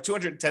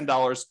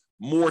 $210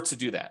 more to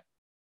do that.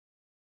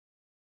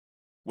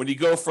 When you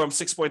go from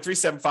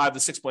 6.375 to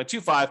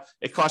 6.25,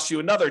 it costs you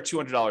another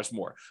 $200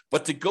 more.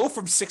 But to go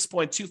from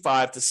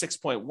 6.25 to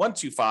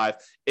 6.125,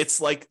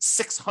 it's like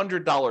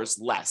 $600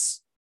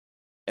 less.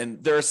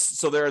 And there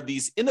are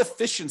these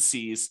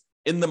inefficiencies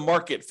in the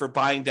market for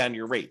buying down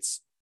your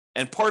rates.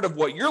 And part of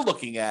what you're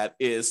looking at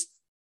is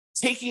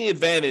taking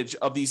advantage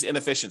of these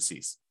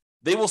inefficiencies.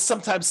 They will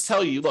sometimes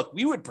tell you, look,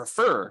 we would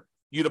prefer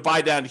you to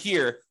buy down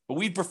here, but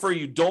we'd prefer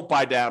you don't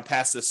buy down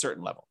past this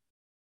certain level.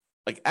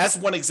 Like as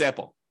one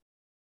example,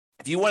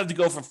 if you wanted to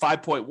go from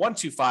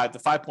 5.125 to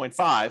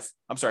 5.5,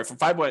 I'm sorry, from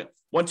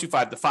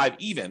 5.125 to 5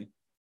 even,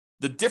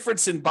 the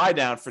difference in buy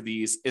down for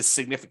these is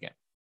significant.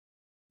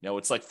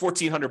 It's like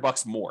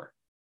 $1,400 more.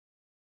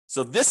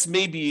 So this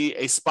may be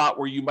a spot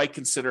where you might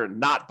consider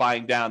not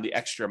buying down the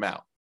extra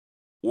amount.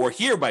 Or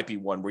here might be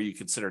one where you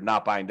consider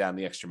not buying down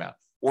the extra amount.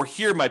 Or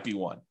here might be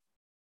one.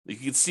 You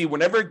can see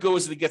whenever it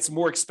goes and it gets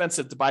more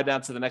expensive to buy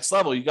down to the next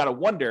level, you got to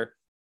wonder,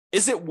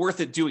 is it worth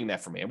it doing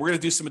that for me? And we're going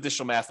to do some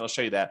additional math, and I'll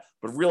show you that.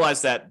 But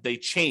realize that they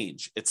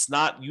change. It's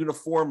not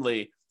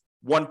uniformly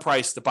one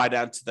price to buy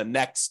down to the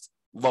next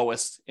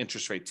lowest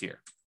interest rate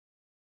tier.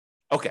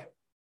 Okay.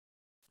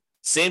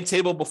 Same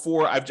table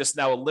before. I've just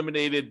now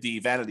eliminated the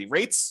vanity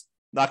rates.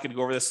 Not going to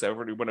go over this. I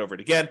already went over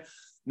it again.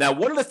 Now,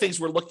 one of the things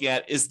we're looking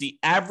at is the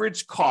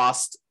average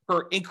cost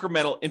per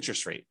incremental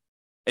interest rate.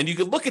 And you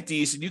can look at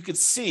these and you can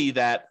see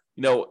that,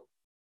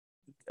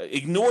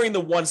 ignoring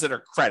the ones that are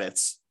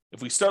credits,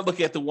 if we start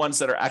looking at the ones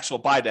that are actual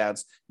buy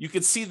downs, you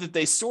can see that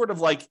they sort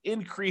of like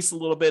increase a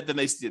little bit, then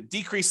they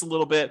decrease a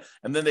little bit,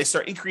 and then they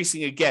start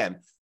increasing again.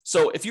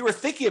 So if you were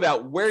thinking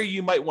about where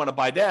you might want to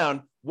buy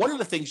down, one of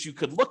the things you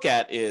could look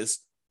at is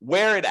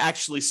where it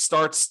actually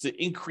starts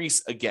to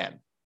increase again.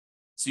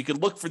 So you can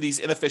look for these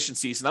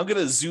inefficiencies, and I'm going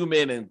to zoom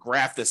in and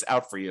graph this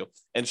out for you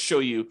and show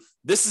you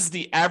this is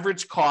the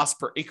average cost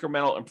per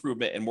incremental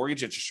improvement in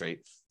mortgage interest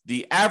rate,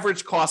 the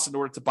average cost in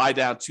order to buy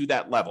down to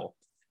that level.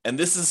 And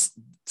this is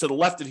to the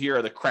left of here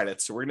are the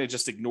credits. So we're going to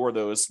just ignore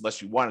those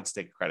unless you wanted to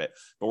take a credit,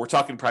 but we're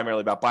talking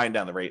primarily about buying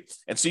down the rate.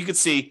 And so you can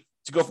see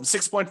to go from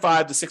 6.5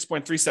 to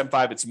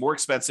 6.375, it's more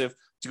expensive.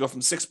 To go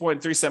from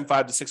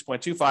 6.375 to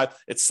 6.25,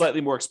 it's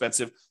slightly more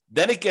expensive.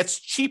 Then it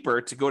gets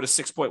cheaper to go to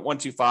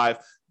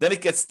 6.125. Then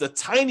it gets the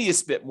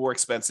tiniest bit more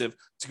expensive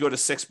to go to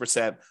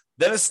 6%.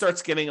 Then it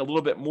starts getting a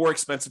little bit more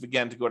expensive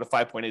again to go to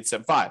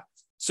 5.875.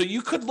 So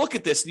you could look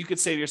at this and you could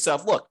say to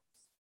yourself, look,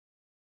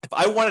 if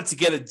I wanted to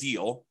get a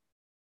deal,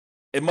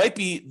 it might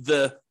be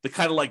the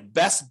kind of like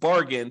best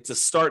bargain to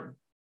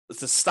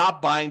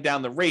stop buying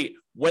down the rate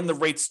when the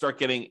rates start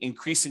getting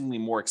increasingly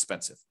more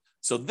expensive.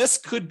 So this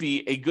could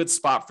be a good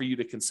spot for you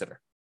to consider.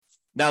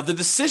 Now, the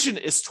decision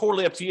is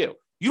totally up to you.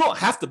 You don't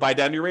have to buy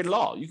down your rate at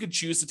all. You could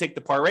choose to take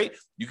the par rate.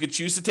 You could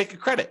choose to take a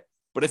credit.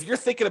 But if you're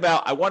thinking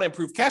about, I want to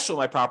improve cash flow on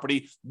my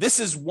property, this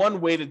is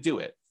one way to do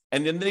it.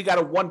 And then you got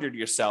to wonder to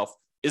yourself,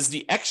 is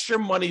the extra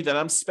money that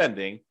I'm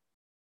spending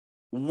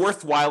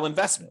worthwhile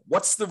investment?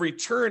 What's the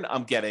return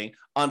I'm getting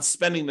on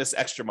spending this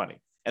extra money?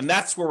 And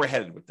that's where we're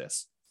headed with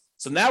this.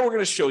 So now we're going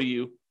to show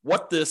you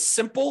what the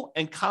simple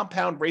and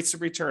compound rates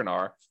of return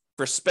are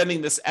for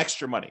spending this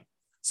extra money.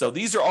 So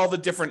these are all the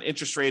different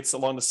interest rates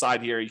along the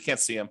side here. You can't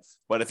see them,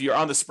 but if you're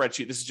on the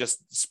spreadsheet, this is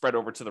just spread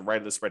over to the right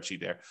of the spreadsheet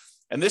there.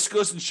 And this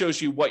goes and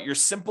shows you what your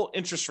simple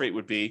interest rate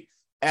would be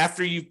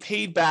after you've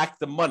paid back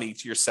the money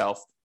to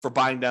yourself for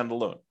buying down the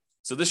loan.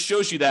 So this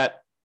shows you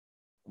that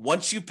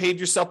once you paid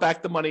yourself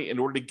back the money in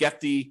order to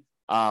get the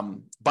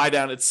buy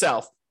down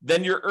itself,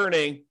 then you're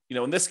earning,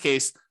 in this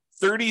case,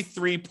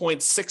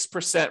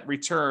 33.6%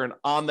 return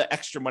on the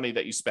extra money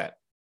that you spent.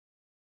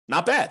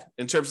 Not bad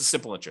in terms of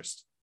simple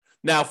interest.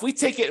 Now, if we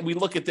take it and we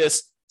look at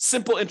this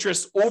simple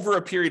interest over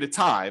a period of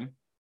time,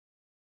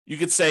 you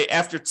could say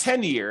after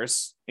 10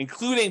 years,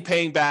 including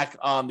paying back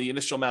on the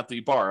initial amount that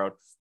you borrowed,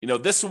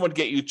 this one would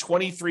get you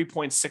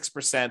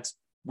 23.6%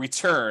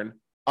 return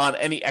on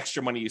any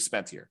extra money you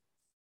spent here.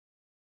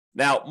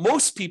 Now,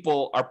 most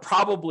people are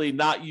probably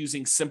not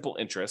using simple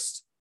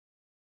interest,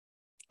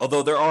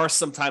 although there are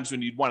some times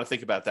when you'd want to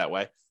think about it that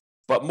way.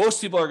 But most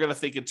people are going to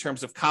think in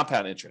terms of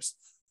compound interest.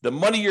 The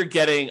money you're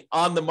getting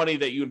on the money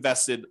that you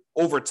invested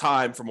over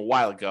time from a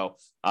while ago,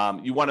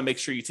 you want to make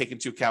sure you take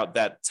into account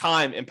that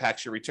time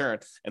impacts your return.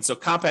 And so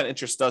compound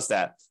interest does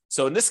that.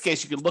 So in this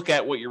case, you can look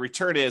at what your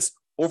return is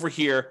over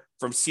here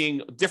from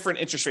seeing different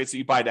interest rates that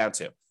you buy down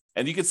to.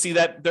 And you can see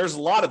that there's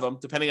a lot of them,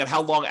 depending on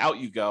how long out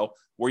you go,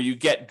 where you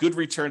get good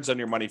returns on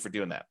your money for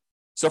doing that.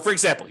 So for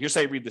example, here's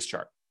how you read this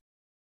chart.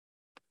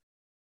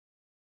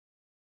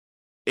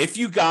 If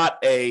you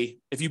bought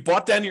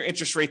down your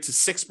interest rate to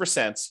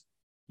 6%,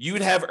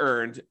 you'd have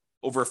earned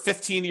over a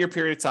 15-year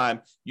period of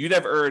time, you'd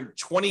have earned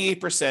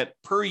 28%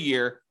 per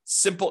year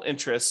simple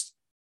interest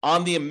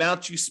on the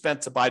amount you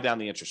spent to buy down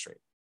the interest rate.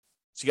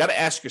 So you got to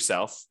ask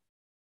yourself,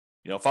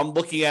 if I'm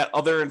looking at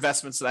other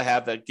investments that I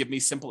have that give me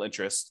simple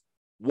interest,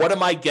 what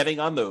am I getting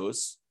on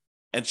those?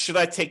 And should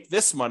I take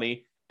this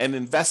money and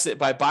invest it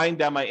by buying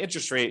down my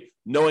interest rate,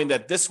 knowing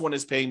that this one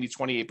is paying me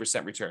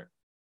 28% return?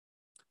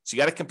 So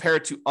you got to compare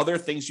it to other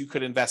things you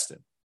could invest in.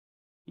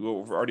 We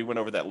already went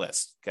over that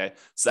list. Okay.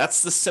 So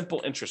that's the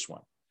simple interest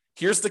one.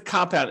 Here's the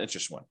compound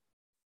interest one.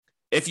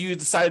 If you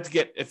decide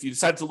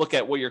to look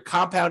at what your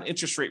compound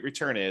interest rate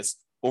return is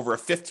over a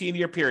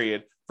 15-year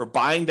period for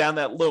buying down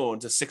that loan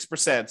to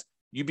 6%,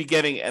 you'd be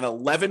getting an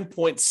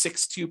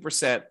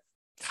 11.62%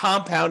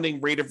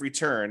 compounding rate of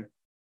return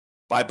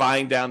by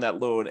buying down that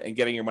loan and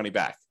getting your money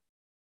back.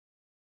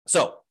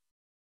 So,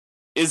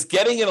 is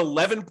getting an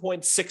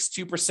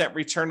 11.62%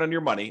 return on your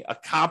money, a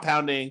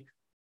compounding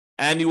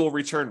annual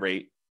return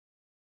rate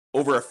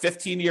over a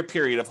 15-year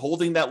period of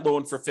holding that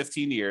loan for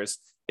 15 years,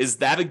 is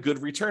that a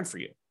good return for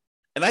you?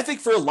 And I think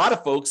for a lot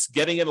of folks,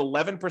 getting an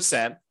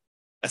 11%,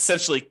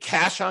 essentially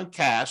cash on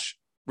cash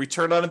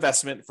return on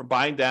investment from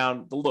buying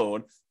down the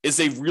loan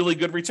is a really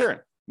good return.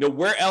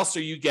 Where else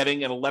are you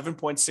getting an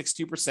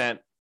 11.62%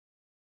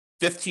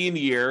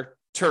 15-year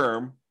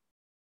term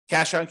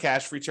cash on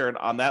cash return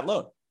on that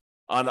loan,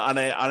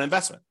 on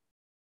investment?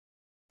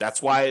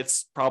 That's why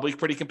it's probably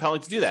pretty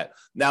compelling to do that.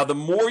 Now, the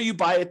more you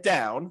buy it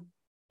down,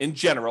 in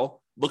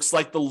general, looks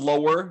like the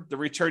lower the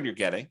return you're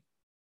getting.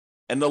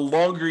 And the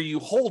longer you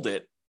hold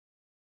it,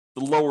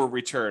 the lower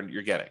return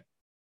you're getting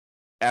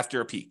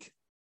after a peak.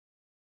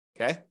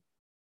 Okay?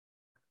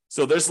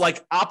 So there's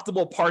like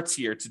optimal parts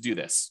here to do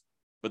this,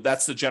 but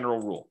that's the general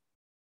rule.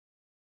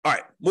 All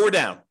right, more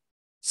down.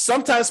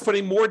 Sometimes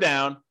putting more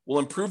down will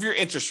improve your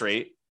interest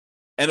rate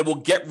and it will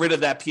get rid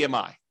of that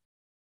PMI.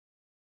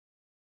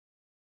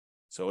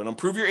 So it'll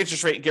improve your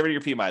interest rate and get rid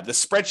of your PMI. The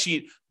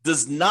spreadsheet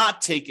does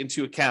not take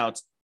into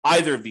account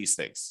either of these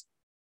things.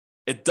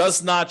 It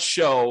does not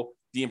show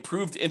the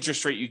improved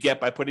interest rate you get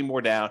by putting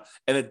more down,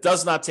 and it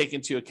does not take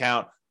into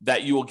account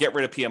that you will get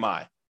rid of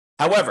PMI.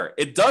 However,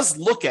 it does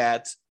look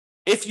at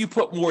if you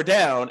put more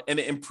down and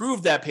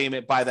improve that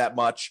payment by that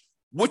much,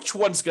 which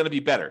one's going to be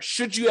better?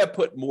 Should you have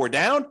put more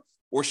down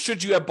or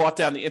should you have bought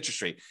down the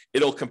interest rate?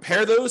 It'll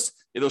compare those.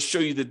 It'll show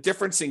you the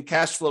difference in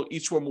cash flow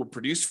each one will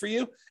produce for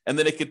you. And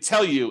then it could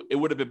tell you it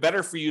would have been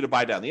better for you to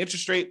buy down the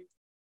interest rate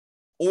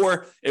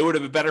or it would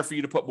have been better for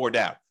you to put more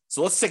down.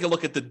 So let's take a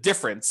look at the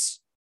difference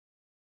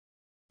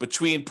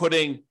between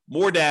putting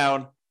more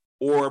down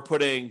or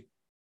buying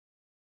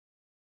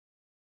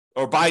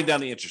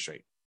down the interest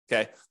rate.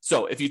 Okay.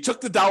 So if you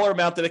took the dollar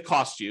amount that it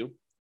cost you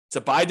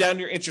to buy down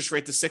your interest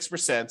rate to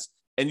 6%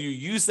 and you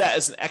use that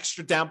as an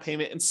extra down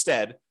payment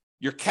instead,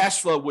 your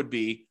cash flow would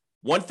be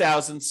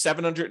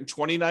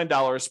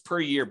 $1,729 per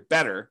year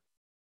better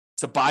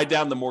to buy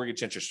down the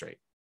mortgage interest rate.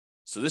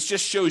 So this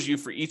just shows you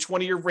for each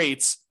one of your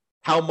rates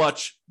how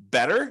much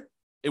better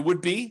it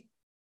would be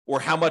or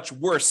how much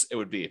worse it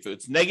would be. If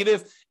it's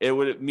negative,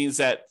 it means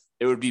that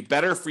it would be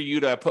better for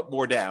you to put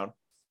more down.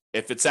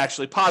 If it's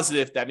actually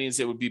positive, that means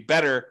it would be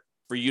better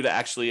for you to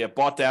actually have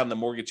bought down the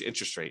mortgage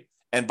interest rate.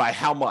 And by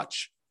how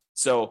much?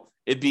 So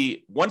it'd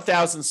be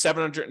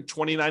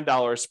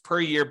 $1,729 per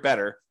year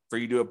better for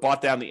you to have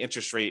bought down the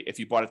interest rate if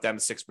you bought it down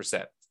to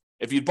 6%.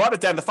 If you bought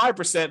it down to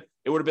 5%,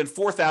 it would have been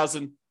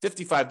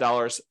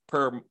 $4,055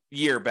 per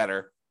year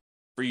better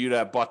for you to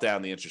have bought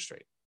down the interest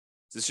rate.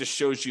 This just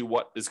shows you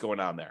what is going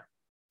on there.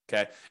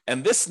 Okay.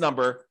 And this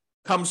number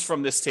comes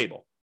from this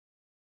table.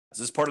 This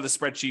is part of the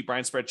spreadsheet,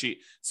 Brian's spreadsheet.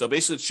 So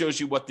basically it shows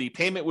you what the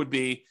payment would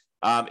be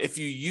if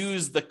you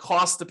use the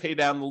cost to pay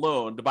down the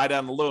loan, to buy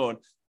down the loan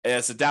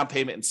as a down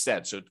payment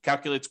instead. So it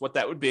calculates what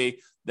that would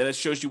be. Then it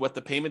shows you what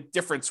the payment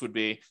difference would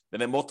be.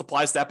 Then it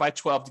multiplies that by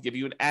 12 to give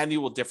you an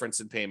annual difference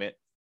in payment.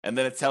 And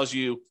then it tells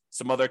you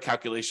some other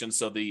calculations.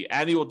 So the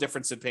annual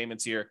difference in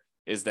payments here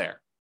is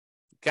there.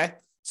 Okay.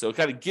 So it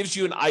kind of gives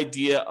you an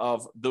idea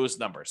of those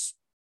numbers.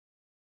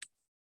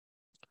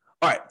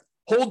 All right.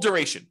 Hold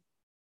duration.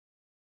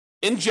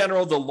 In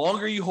general, the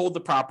longer you hold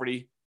the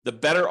property, the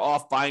better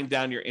off buying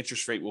down your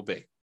interest rate will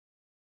be.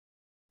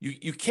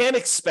 You can't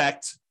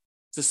expect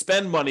to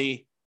spend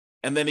money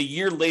and then a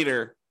year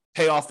later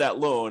pay off that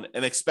loan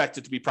and expect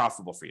it to be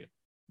profitable for you.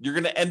 You're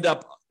going to end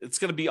up, it's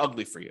going to be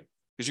ugly for you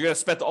because you're going to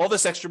spend all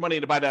this extra money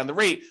to buy down the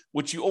rate,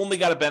 which you only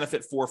got a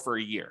benefit for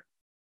a year.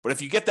 But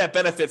if you get that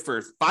benefit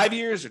for 5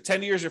 years or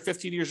 10 years or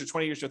 15 years or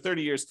 20 years or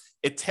 30 years,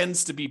 it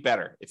tends to be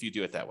better if you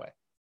do it that way.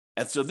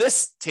 And so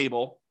this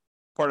table,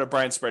 part of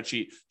Brian's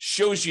spreadsheet,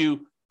 shows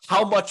you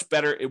how much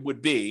better it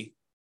would be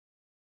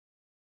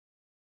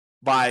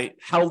by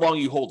how long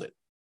you hold it.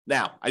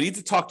 Now, I need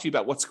to talk to you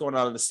about what's going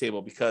on in this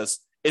table because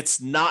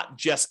it's not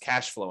just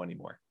cash flow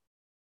anymore.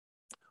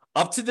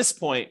 Up to this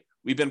point,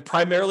 we've been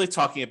primarily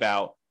talking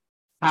about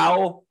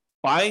how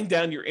buying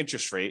down your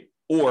interest rate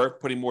or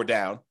putting more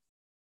down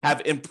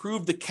have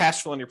improved the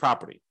cash flow on your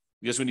property.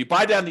 Because when you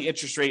buy down the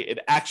interest rate, it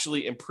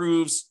actually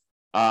improves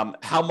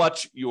how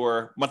much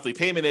your monthly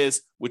payment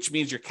is, which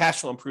means your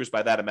cash flow improves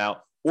by that amount.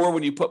 Or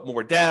when you put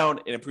more down,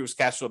 it improves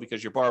cash flow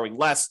because you're borrowing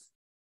less.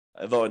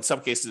 although in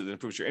some cases it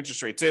improves your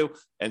interest rate too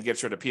and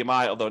gets rid of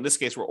PMI. Although in this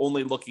case, we're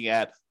only looking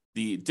at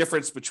the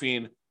difference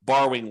between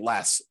borrowing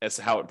less as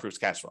to how it improves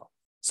cash flow.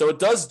 So it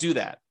does do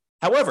that.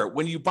 However,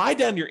 when you buy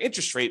down your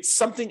interest rate,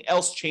 something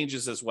else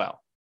changes as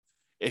well.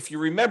 If you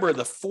remember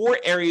the 4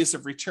 areas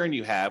of return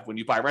you have when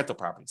you buy rental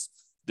properties,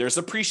 there's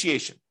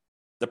appreciation.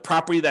 The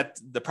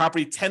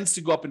property tends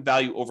to go up in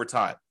value over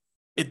time.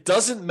 It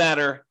doesn't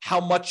matter how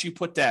much you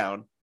put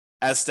down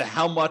as to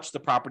how much the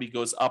property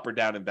goes up or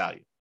down in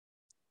value.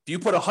 If you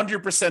put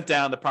 100%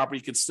 down, the property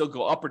can still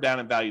go up or down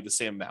in value the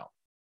same amount.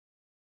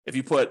 If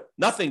you put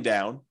nothing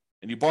down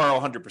and you borrow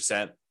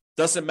 100%,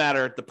 doesn't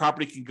matter. The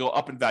property can go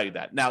up in value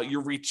that. Now,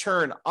 your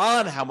return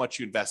on how much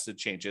you invested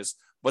changes,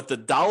 but the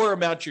dollar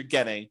amount you're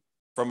getting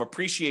from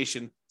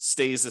appreciation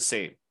stays the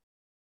same.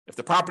 If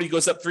the property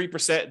goes up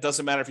 3%, it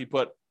doesn't matter if you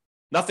put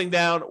nothing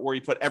down or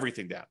you put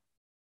everything down.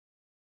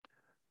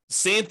 The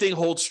same thing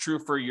holds true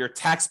for your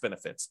tax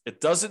benefits. It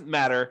doesn't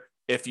matter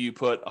if you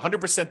put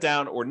 100%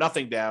 down or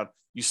nothing down,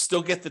 you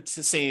still get the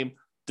same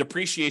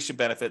depreciation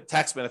benefit,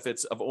 tax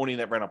benefits of owning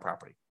that rental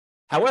property.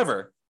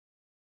 However,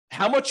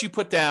 how much you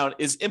put down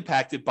is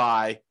impacted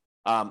by,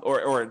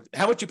 or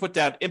how much you put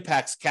down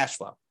impacts cash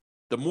flow.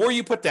 The more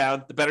you put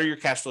down, the better your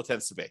cash flow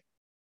tends to be.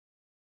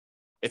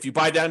 If you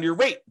buy down your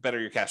rate, the better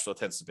your cash flow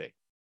tends to be.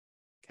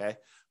 Okay.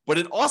 But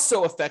it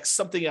also affects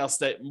something else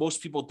that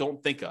most people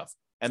don't think of,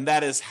 and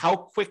that is how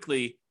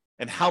quickly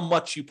and how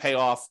much you pay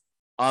off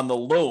on the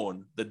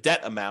loan, the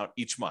debt amount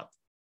each month.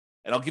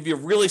 And I'll give you a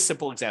really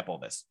simple example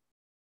of this.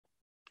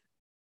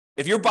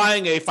 If you're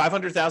buying a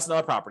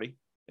 $500,000 property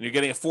and you're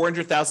getting a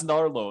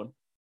 $400,000 loan,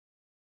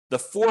 the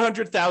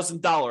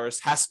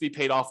 $400,000 has to be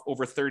paid off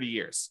over 30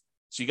 years.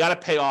 So you got to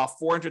pay off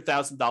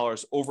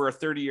 $400,000 over a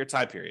 30-year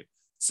time period.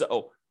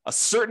 So a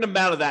certain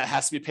amount of that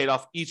has to be paid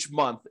off each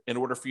month in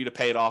order for you to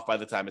pay it off by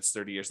the time it's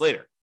 30 years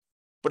later.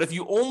 But if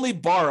you only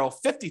borrow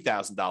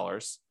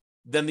 $50,000,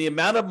 then the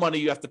amount of money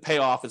you have to pay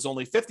off is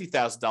only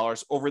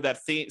 $50,000 over that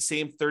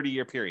same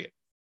 30-year period.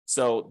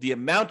 So the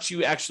amount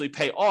you actually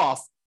pay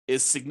off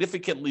is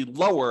significantly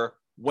lower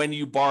when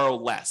you borrow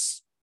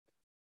less.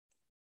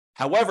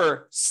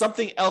 However,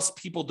 something else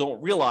people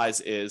don't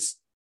realize is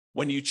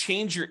when you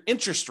change your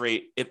interest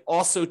rate, it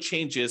also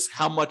changes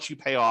how much you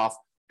pay off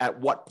at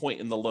what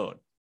point in the loan.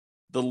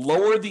 The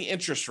lower the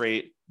interest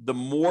rate, the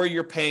more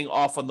you're paying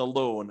off on the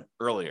loan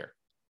earlier.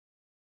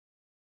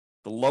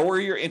 The lower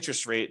your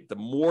interest rate, the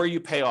more you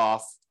pay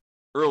off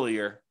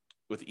earlier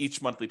with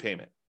each monthly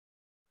payment.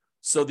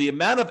 So the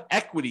amount of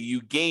equity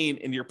you gain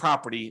in your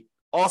property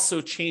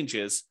also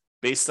changes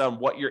based on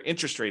what your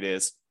interest rate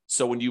is.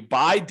 So when you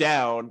buy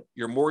down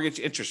your mortgage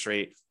interest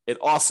rate, it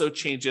also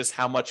changes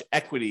how much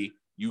equity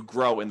you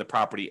grow in the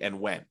property and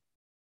when.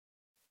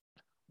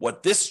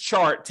 What this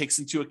chart takes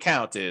into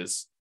account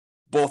is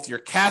both your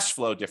cash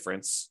flow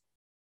difference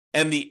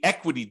and the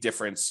equity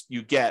difference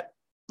you get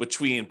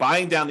between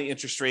buying down the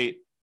interest rate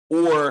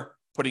or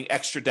putting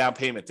extra down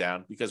payment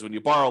down, because when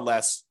you borrow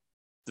less,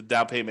 the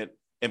down payment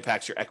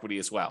impacts your equity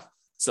as well.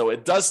 So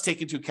it does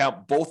take into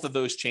account both of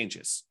those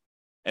changes,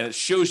 and it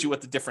shows you what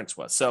the difference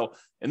was. So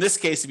in this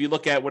case, if you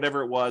look at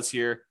whatever it was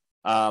here,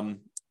 I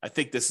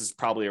think this is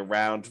probably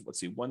around, let's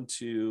see, 1,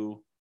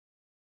 2,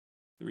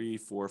 3,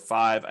 4,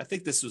 5. I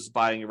think this was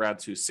buying around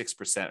to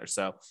 6% or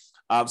so.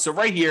 So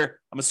right here,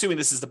 I'm assuming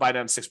this is the buy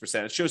down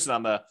 6%. It shows it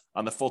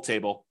on the full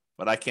table,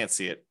 but I can't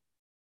see it.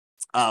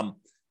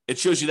 It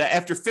shows you that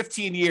after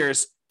 15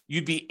 years,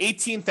 you'd be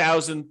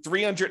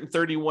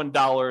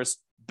 $18,331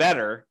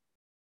 better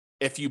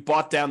if you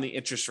bought down the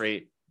interest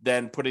rate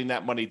than putting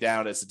that money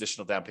down as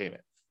additional down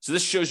payment. So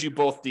this shows you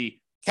both the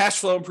cash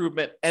flow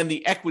improvement and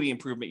the equity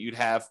improvement you'd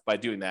have by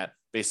doing that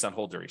based on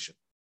hold duration.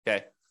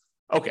 Okay.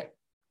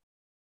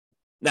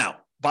 Now,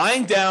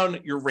 buying down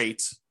your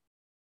rate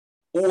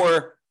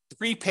or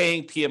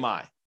prepaying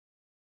PMI.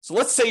 So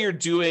let's say you're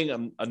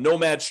doing a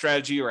nomad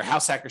strategy or a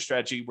house hacker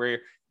strategy where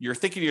you're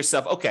thinking to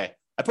yourself, okay,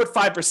 I put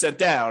 5%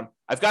 down.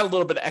 I've got a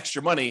little bit of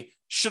extra money.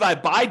 Should I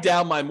buy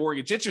down my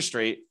mortgage interest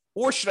rate,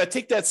 or should I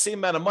take that same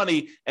amount of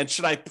money and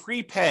should I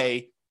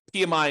prepay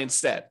PMI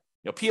instead?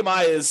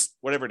 PMI is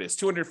whatever it is,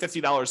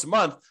 $250 a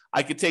month.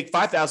 I could take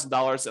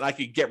 $5,000 and I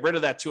could get rid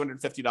of that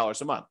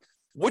 $250 a month.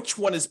 Which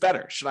one is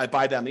better? Should I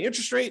buy down the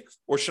interest rate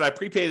or should I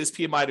prepay this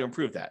PMI to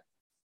improve that?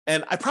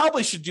 And I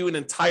probably should do an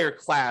entire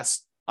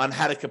class on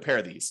how to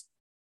compare these.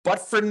 But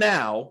for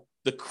now,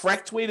 the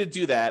correct way to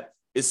do that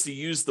is to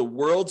use the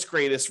world's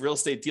greatest real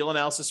estate deal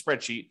analysis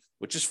spreadsheet,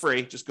 which is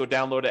free. Just go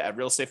download it at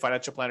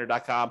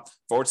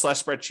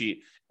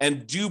realestatefinancialplanner.com/spreadsheet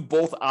and do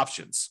both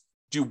options.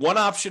 Do one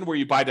option where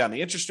you buy down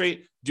the interest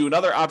rate, do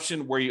another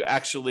option where you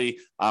actually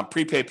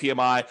prepay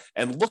PMI,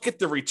 and look at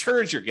the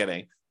returns you're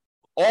getting,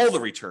 all the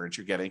returns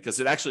you're getting, because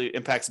it actually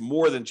impacts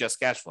more than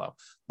just cash flow.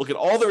 Look at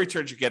all the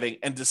returns you're getting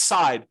and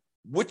decide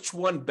which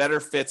one better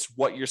fits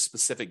what your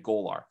specific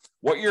goal are,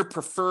 what your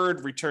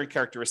preferred return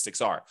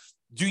characteristics are.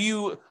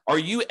 Are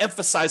you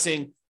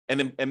emphasizing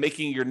and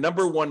making your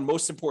number one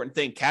most important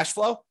thing cash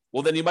flow?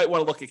 Well, then you might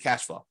want to look at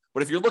cash flow.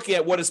 But if you're looking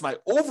at what is my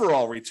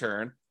overall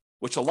return,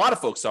 which a lot of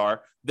folks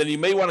are, then you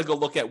may want to go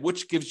look at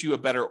which gives you a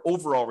better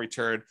overall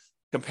return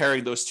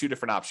comparing those two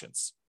different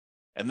options.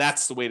 And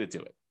that's the way to do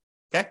it.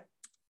 Okay?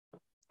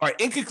 All right,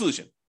 in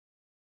conclusion,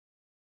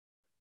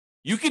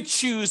 you could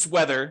choose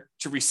whether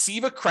to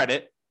receive a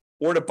credit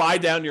or to buy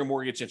down your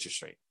mortgage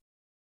interest rate.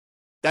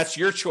 That's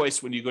your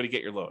choice when you go to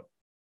get your loan.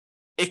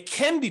 It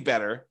can be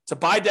better to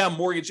buy down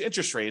mortgage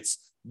interest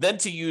rates than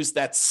to use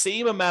that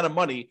same amount of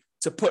money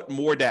to put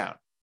more down.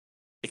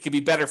 It can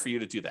be better for you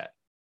to do that.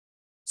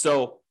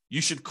 So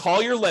you should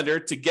call your lender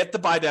to get the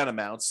buy down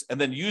amounts and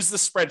then use the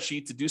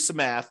spreadsheet to do some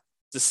math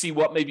to see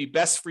what may be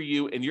best for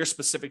you in your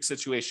specific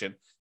situation.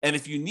 And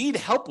if you need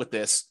help with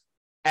this,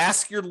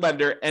 ask your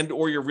lender and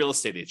or your real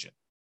estate agent.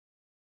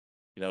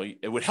 You know,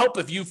 it would help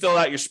if you fill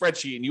out your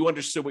spreadsheet and you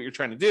understood what you're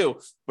trying to do.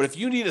 But if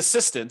you need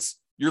assistance,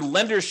 your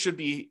lenders should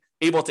be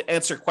able to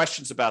answer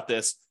questions about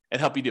this and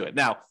help you do it.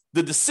 Now,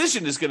 the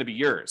decision is going to be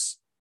yours.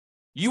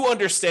 You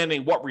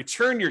understanding what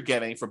return you're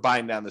getting for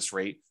buying down this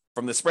rate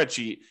from the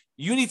spreadsheet,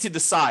 you need to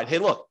decide, hey,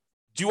 look,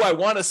 do I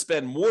want to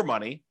spend more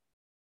money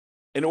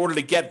in order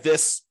to get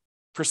this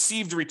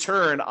perceived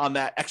return on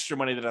that extra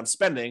money that I'm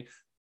spending,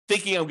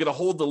 thinking I'm going to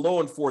hold the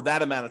loan for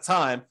that amount of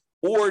time?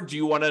 Or do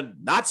you want to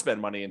not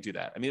spend money and do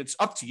that? I mean, it's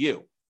up to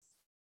you.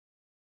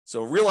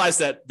 So realize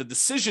that the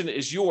decision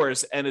is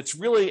yours, and it's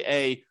really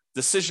a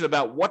decision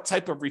about what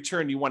type of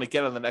return you want to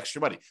get on that extra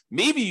money.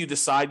 Maybe you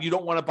decide you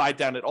don't want to buy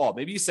down at all.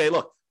 Maybe you say,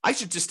 look, I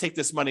should just take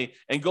this money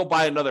and go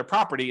buy another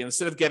property. And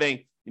instead of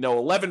getting,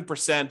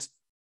 11%,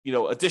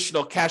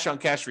 additional cash on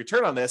cash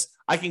return on this,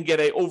 I can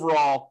get a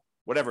overall,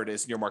 whatever it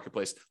is in your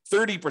marketplace,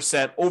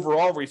 30%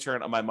 overall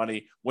return on my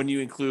money when you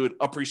include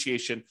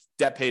appreciation,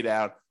 debt pay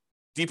down,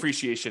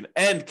 depreciation,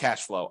 and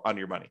cash flow on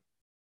your money.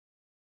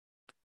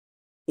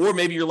 Or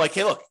maybe you're like,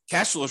 hey, look,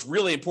 cash flow is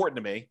really important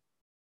to me.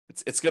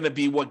 It's going to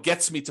be what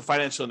gets me to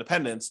financial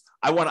independence.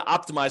 I want to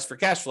optimize for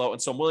cash flow.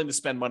 And so I'm willing to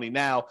spend money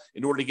now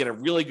in order to get a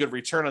really good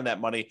return on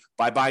that money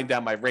by buying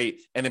down my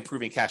rate and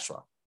improving cash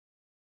flow.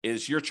 It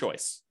is your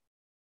choice.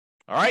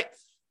 All right.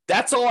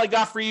 That's all I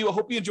got for you. I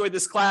hope you enjoyed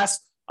this class.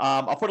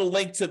 I'll put a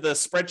link to the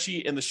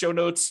spreadsheet in the show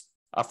notes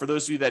for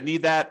those of you that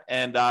need that.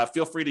 And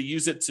feel free to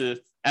use it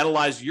to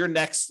analyze your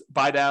next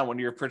buy down when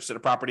you're purchasing a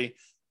property.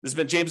 This has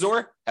been James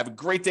Orr. Have a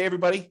great day,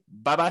 everybody.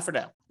 Bye-bye for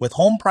now. With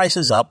home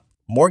prices up,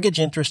 mortgage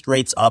interest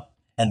rates up,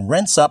 and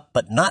rents up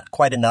but not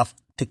quite enough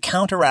to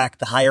counteract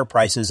the higher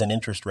prices and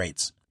interest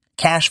rates,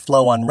 cash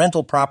flow on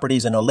rental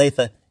properties in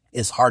Olathe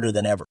is harder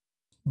than ever.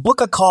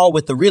 Book a call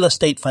with the Real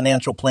Estate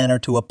Financial Planner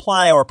to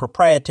apply our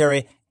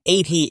proprietary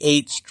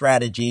 88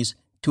 strategies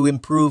to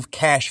improve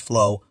cash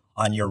flow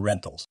on your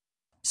rentals.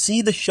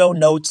 See the show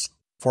notes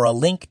for a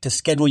link to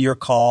schedule your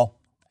call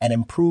and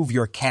improve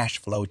your cash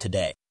flow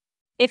today.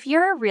 If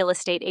you're a real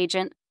estate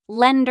agent,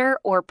 lender,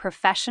 or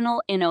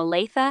professional in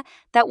Olathe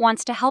that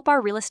wants to help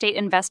our real estate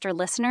investor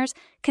listeners,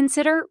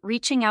 consider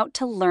reaching out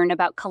to learn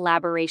about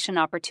collaboration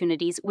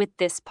opportunities with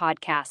this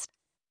podcast.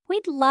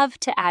 We'd love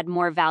to add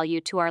more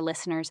value to our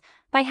listeners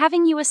by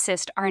having you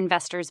assist our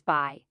investors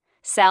buy,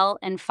 sell,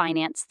 and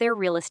finance their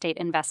real estate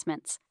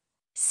investments.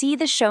 See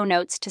the show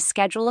notes to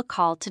schedule a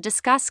call to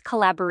discuss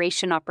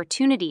collaboration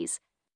opportunities.